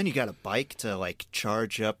there. Well, and then you got a bike to like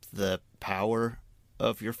charge up the power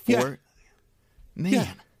of your fort. Yeah. Man.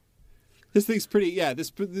 Yeah. This thing's pretty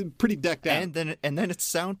decked out. And then it's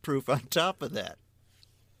soundproof on top of that.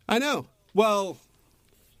 I know. Well,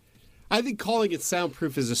 I think calling it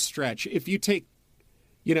soundproof is a stretch. If you take,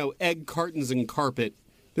 egg cartons and carpet,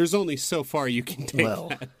 there's only so far you can take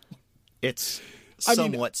that.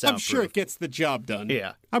 somewhat soundproof. I'm sure it gets the job done.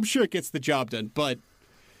 Yeah. I'm sure it gets the job done. But,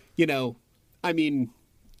 I mean,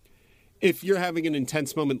 if you're having an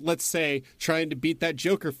intense moment, let's say trying to beat that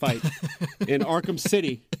Joker fight in Arkham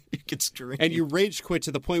City, You could scream. and you rage quit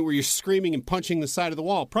to the point where you're screaming and punching the side of the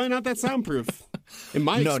wall, probably not that soundproof. In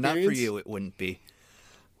my No, experience. not for you. It wouldn't be.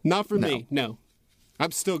 Not for me, no.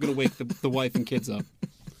 I'm still going to wake the wife and kids up.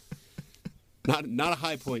 Not a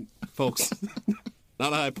high point, folks.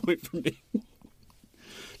 Not a high point for me.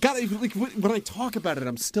 God, when I talk about it,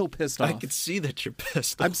 I'm still pissed off. I can see that you're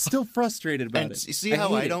pissed off. I'm still frustrated about And it. you see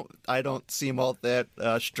how hate it. I don't seem all that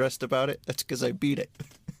stressed about it? That's because I beat it.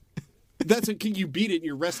 That's you beat it, and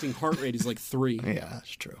your resting heart rate is like 3. Yeah, that's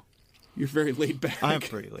true. You're very laid back. I'm a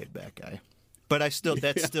pretty laid back guy. But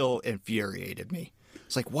that still infuriated me.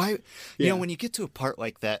 It's like, why? Yeah. When you get to a part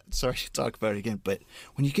like that, sorry to talk about it again, but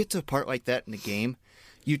when you get to a part like that in the game,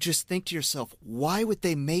 you just think to yourself, why would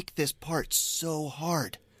they make this part so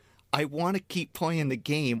hard? I want to keep playing the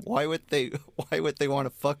game. Why would they want to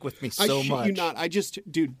fuck with me so I shit much? you not.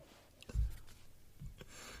 Dude.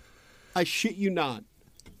 I shit you not.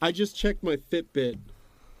 I just checked my Fitbit.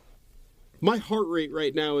 My heart rate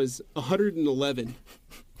right now is 111.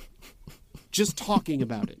 Just talking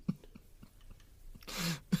about it.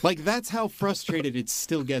 Like, that's how frustrated it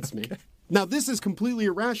still gets me. Now, this is completely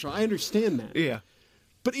irrational. I understand that. Yeah.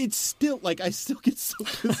 But it's still, I still get so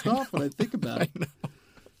pissed off when I think about it.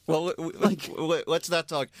 Well, let's not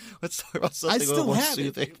talk. Let's talk about something a little more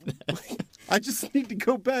soothing. I just need to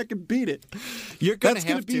go back and beat it. You're gonna That's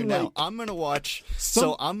have gonna be to now. like I'm gonna watch.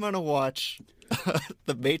 some- I'm gonna watch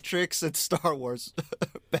The Matrix and Star Wars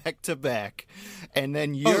back to back, and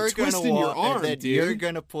then you're gonna twisting your arm, and then dude. you're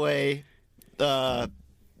gonna play Arkham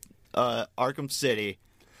City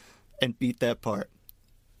and beat that part.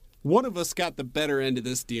 One of us got the better end of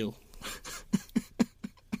this deal.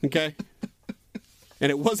 Okay? And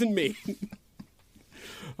it wasn't me.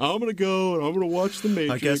 I'm going to go and I'm going to watch The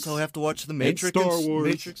Matrix. I guess I'll have to watch The Matrix Star Wars.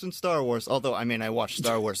 Matrix and Star Wars. Although, I mean, I watch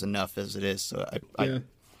Star Wars enough as it is. So Yeah.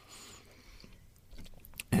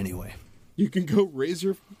 Anyway. You can go raise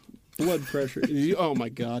your blood pressure. Oh, my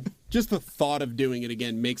God. Just the thought of doing it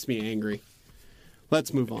again makes me angry.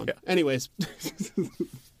 Let's move on. Yeah. Anyways.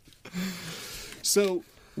 So,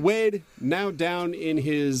 Wade, now down in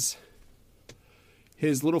his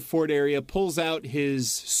little fort area, pulls out his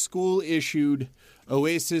school-issued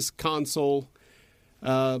Oasis console,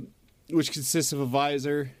 which consists of a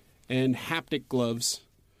visor and haptic gloves,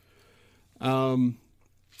 and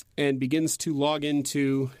begins to log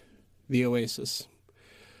into the Oasis.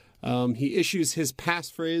 He issues his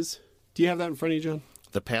passphrase. Do you have that in front of you, John?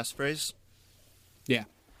 The passphrase? Yeah.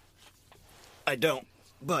 I don't,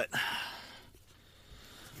 but I'm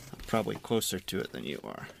probably closer to it than you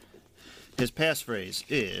are. His passphrase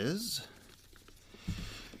is: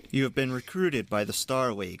 "You have been recruited by the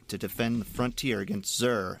Star League to defend the frontier against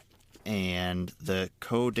Xur and the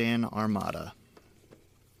Kodan Armada."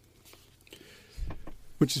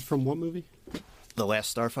 Which is from what movie? The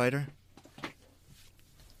Last Starfighter?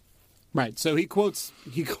 Right. So he quotes,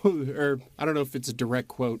 or I don't know if it's a direct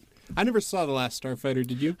quote. I never saw The Last Starfighter.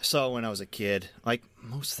 Did you? I saw it when I was a kid. Like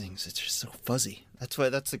most things, it's just so fuzzy.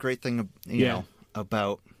 That's the great thing,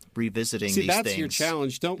 about revisiting See, these that's things. your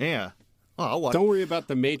challenge. Yeah. Oh, I'll watch. Don't worry about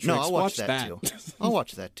the Matrix. No, I'll watch that. that too. I'll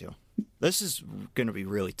watch that too. This is going to be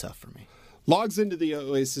really tough for me. Logs into the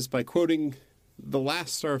Oasis by quoting The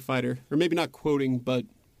Last Starfighter, or maybe not quoting, but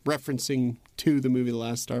referencing to the movie The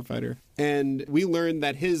Last Starfighter. And we learn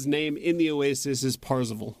that his name in the Oasis is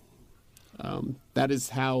Parzival. That is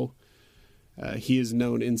how he is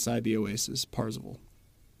known inside the Oasis, Parzival.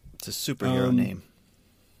 It's a superhero name.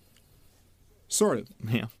 Sort of.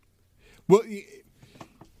 Yeah. Well,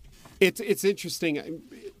 it's interesting.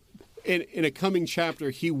 In a coming chapter,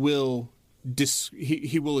 he will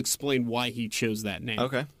he will explain why he chose that name.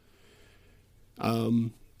 Okay.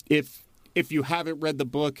 If you haven't read the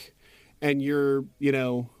book and you're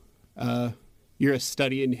a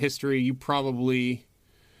study in history, you probably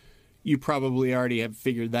already have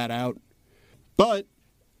figured that out. But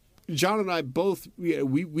John and I both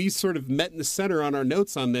we sort of met in the center on our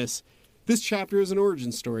notes on this. This chapter is an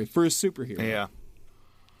origin story for a superhero. Yeah.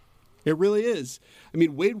 It really is. I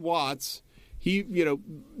mean, Wade Watts, they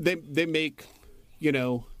make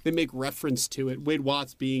reference to it. Wade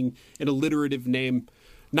Watts being an alliterative name,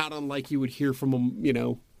 not unlike you would hear from a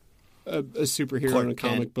superhero Clark in a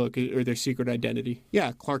comic Kent. book or their secret identity.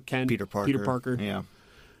 Yeah, Clark Kent, Peter Parker. Yeah.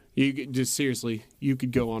 Seriously, you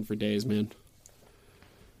could go on for days, man.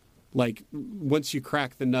 Like, once you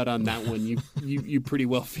crack the nut on that one, you pretty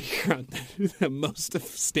well figure out that most of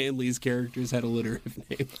Stan Lee's characters had alliterative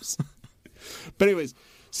names. But anyways,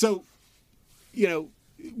 so, you know,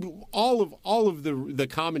 all of the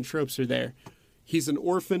common tropes are there. He's an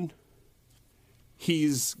orphan.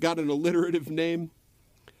 He's got an alliterative name.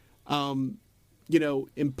 You know,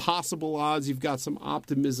 impossible odds. You've got some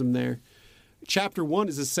optimism there. Chapter 1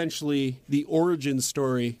 is essentially the origin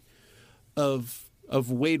story of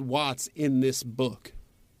Wade Watts in this book,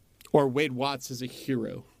 or Wade Watts as a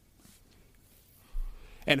hero.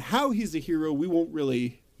 And how he's a hero, we won't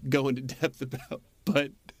really go into depth about,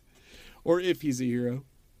 but or if he's a hero.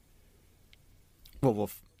 Well, we'll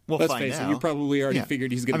Let's find face out. it, you probably already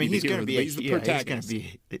figured he's going to be the hero. He's the protagonist. He's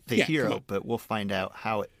going to be the hero, but we'll find out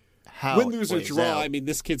how win, lose, or plays draw. out. I mean,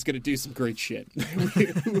 this kid's going to do some great shit.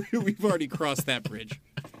 We've already crossed that bridge.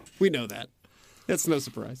 We know that. That's no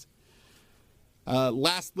surprise.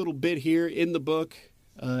 Last little bit here in the book,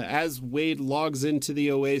 as Wade logs into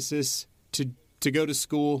the Oasis to go to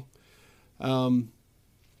school.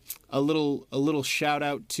 A little shout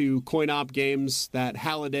out to Coin-Op Games, that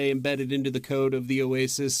Halliday embedded into the code of the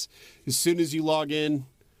Oasis. As soon as you log in,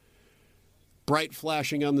 bright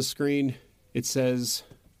flashing on the screen, it says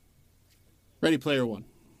Ready Player One.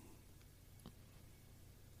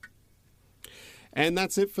 And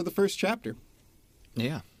that's it for the first chapter.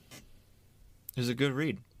 Yeah. It was a good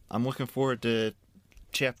read. I'm looking forward to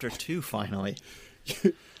chapter 2 finally.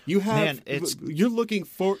 You have Man, it's you're looking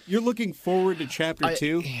forward to chapter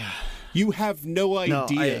 2. Yeah. You have no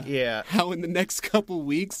idea yeah. how in the next couple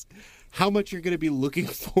weeks how much you're going to be looking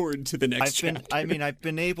forward to the next chapter. I've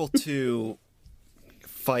been able to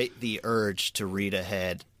fight the urge to read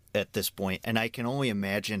ahead at this point, and I can only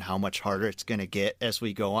imagine how much harder it's going to get as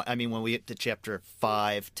we go on. I mean, when we get to chapter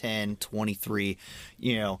 5, 10, 23,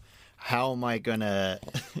 you know, how am I going to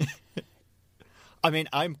I mean,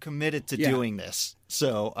 I'm committed to doing this,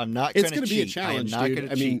 so I'm not going to cheat. It's going to be a challenge, I'm not dude. going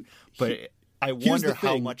to I cheat, mean, but I wonder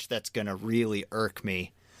how thing. much that's going to really irk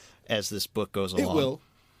me as this book goes along. It will.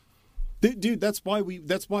 Dude, that's why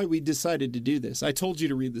we decided to do this. I told you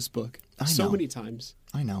to read this book so many times.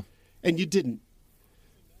 I know. And you didn't.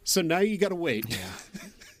 So now you got to wait. Yeah.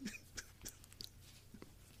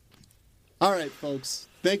 All right, folks.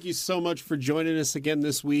 Thank you so much for joining us again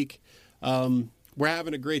this week. We're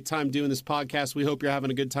having a great time doing this podcast. We hope you're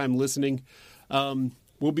having a good time listening.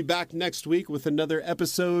 We'll be back next week with another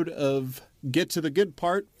episode of Get to the Good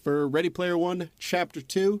Part for Ready Player One, Chapter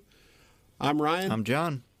 2. I'm Ryan. I'm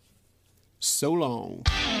John. So long.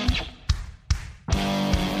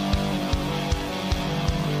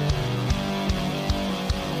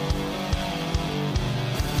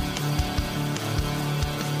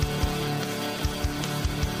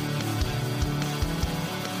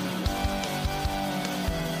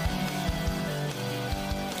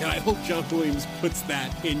 And I hope John Williams puts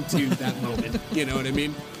that into that moment. You know what I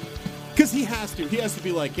mean? Because he has to. He has to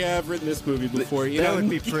be like, yeah, I've written this movie before. You know? That would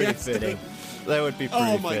be pretty fitting. That would be pretty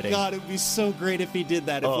fitting. Oh my God, it would be so great if he did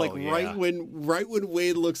that. If right when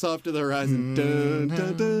Wade looks off to the horizon,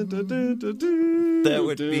 that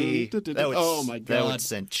would be. Oh my God, that would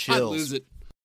send chills. I'd lose it.